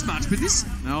changed much, but this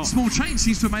small change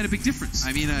seems to have made a big difference.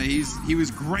 I mean, he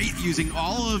was great using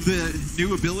all of the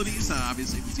new abilities.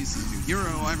 Obviously, Batista's a new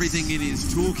hero, everything in his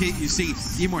toolkit. You see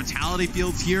the immortality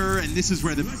fields here, and this is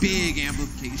where the big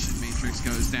amplification matrix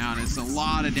goes down. It's a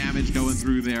lot of damage going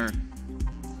through there.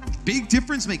 Big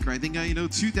difference maker. I think,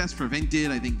 2 deaths prevented.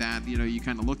 I think that, you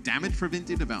kind of look damage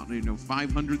prevented about,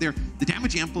 500 there. The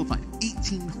damage amplified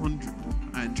 1,800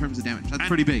 in terms of damage. That's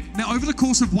pretty big. Now, over the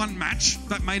course of one match,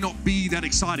 that may not be that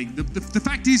exciting. The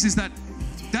fact is that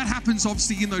happens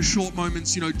obviously in those short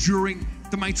moments, during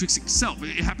the Matrix itself.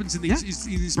 It happens in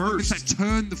these moments that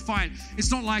turn the fight.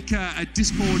 It's not like a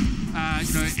Discord,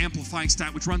 amplifying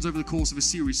stat which runs over the course of a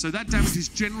series. So that damage is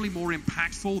generally more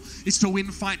impactful. It's to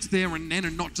win fights there and then,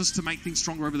 and not just to make things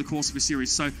stronger over the course of a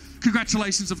series. So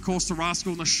congratulations, of course, to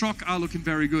Rascal, and the Shock are looking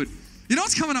very good. You know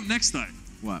what's coming up next, though?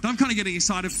 What? That I'm kind of getting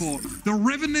excited for. The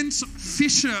Revenant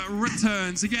Fisher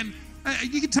returns. Again,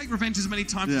 you can take revenge as many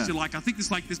times as you like. I think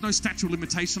there's no statute of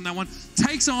limitation on that one.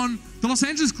 Takes on the Los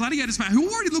Angeles Gladiators, man, who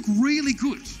already look really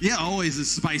good. Yeah, always a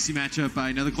spicy matchup.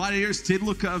 I know the Gladiators did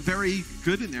look very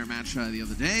good in their match the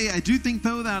other day. I do think,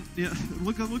 though, that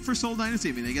look for Seoul Dynasty.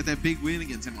 I mean, they get that big win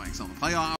against NYX on the playoffs.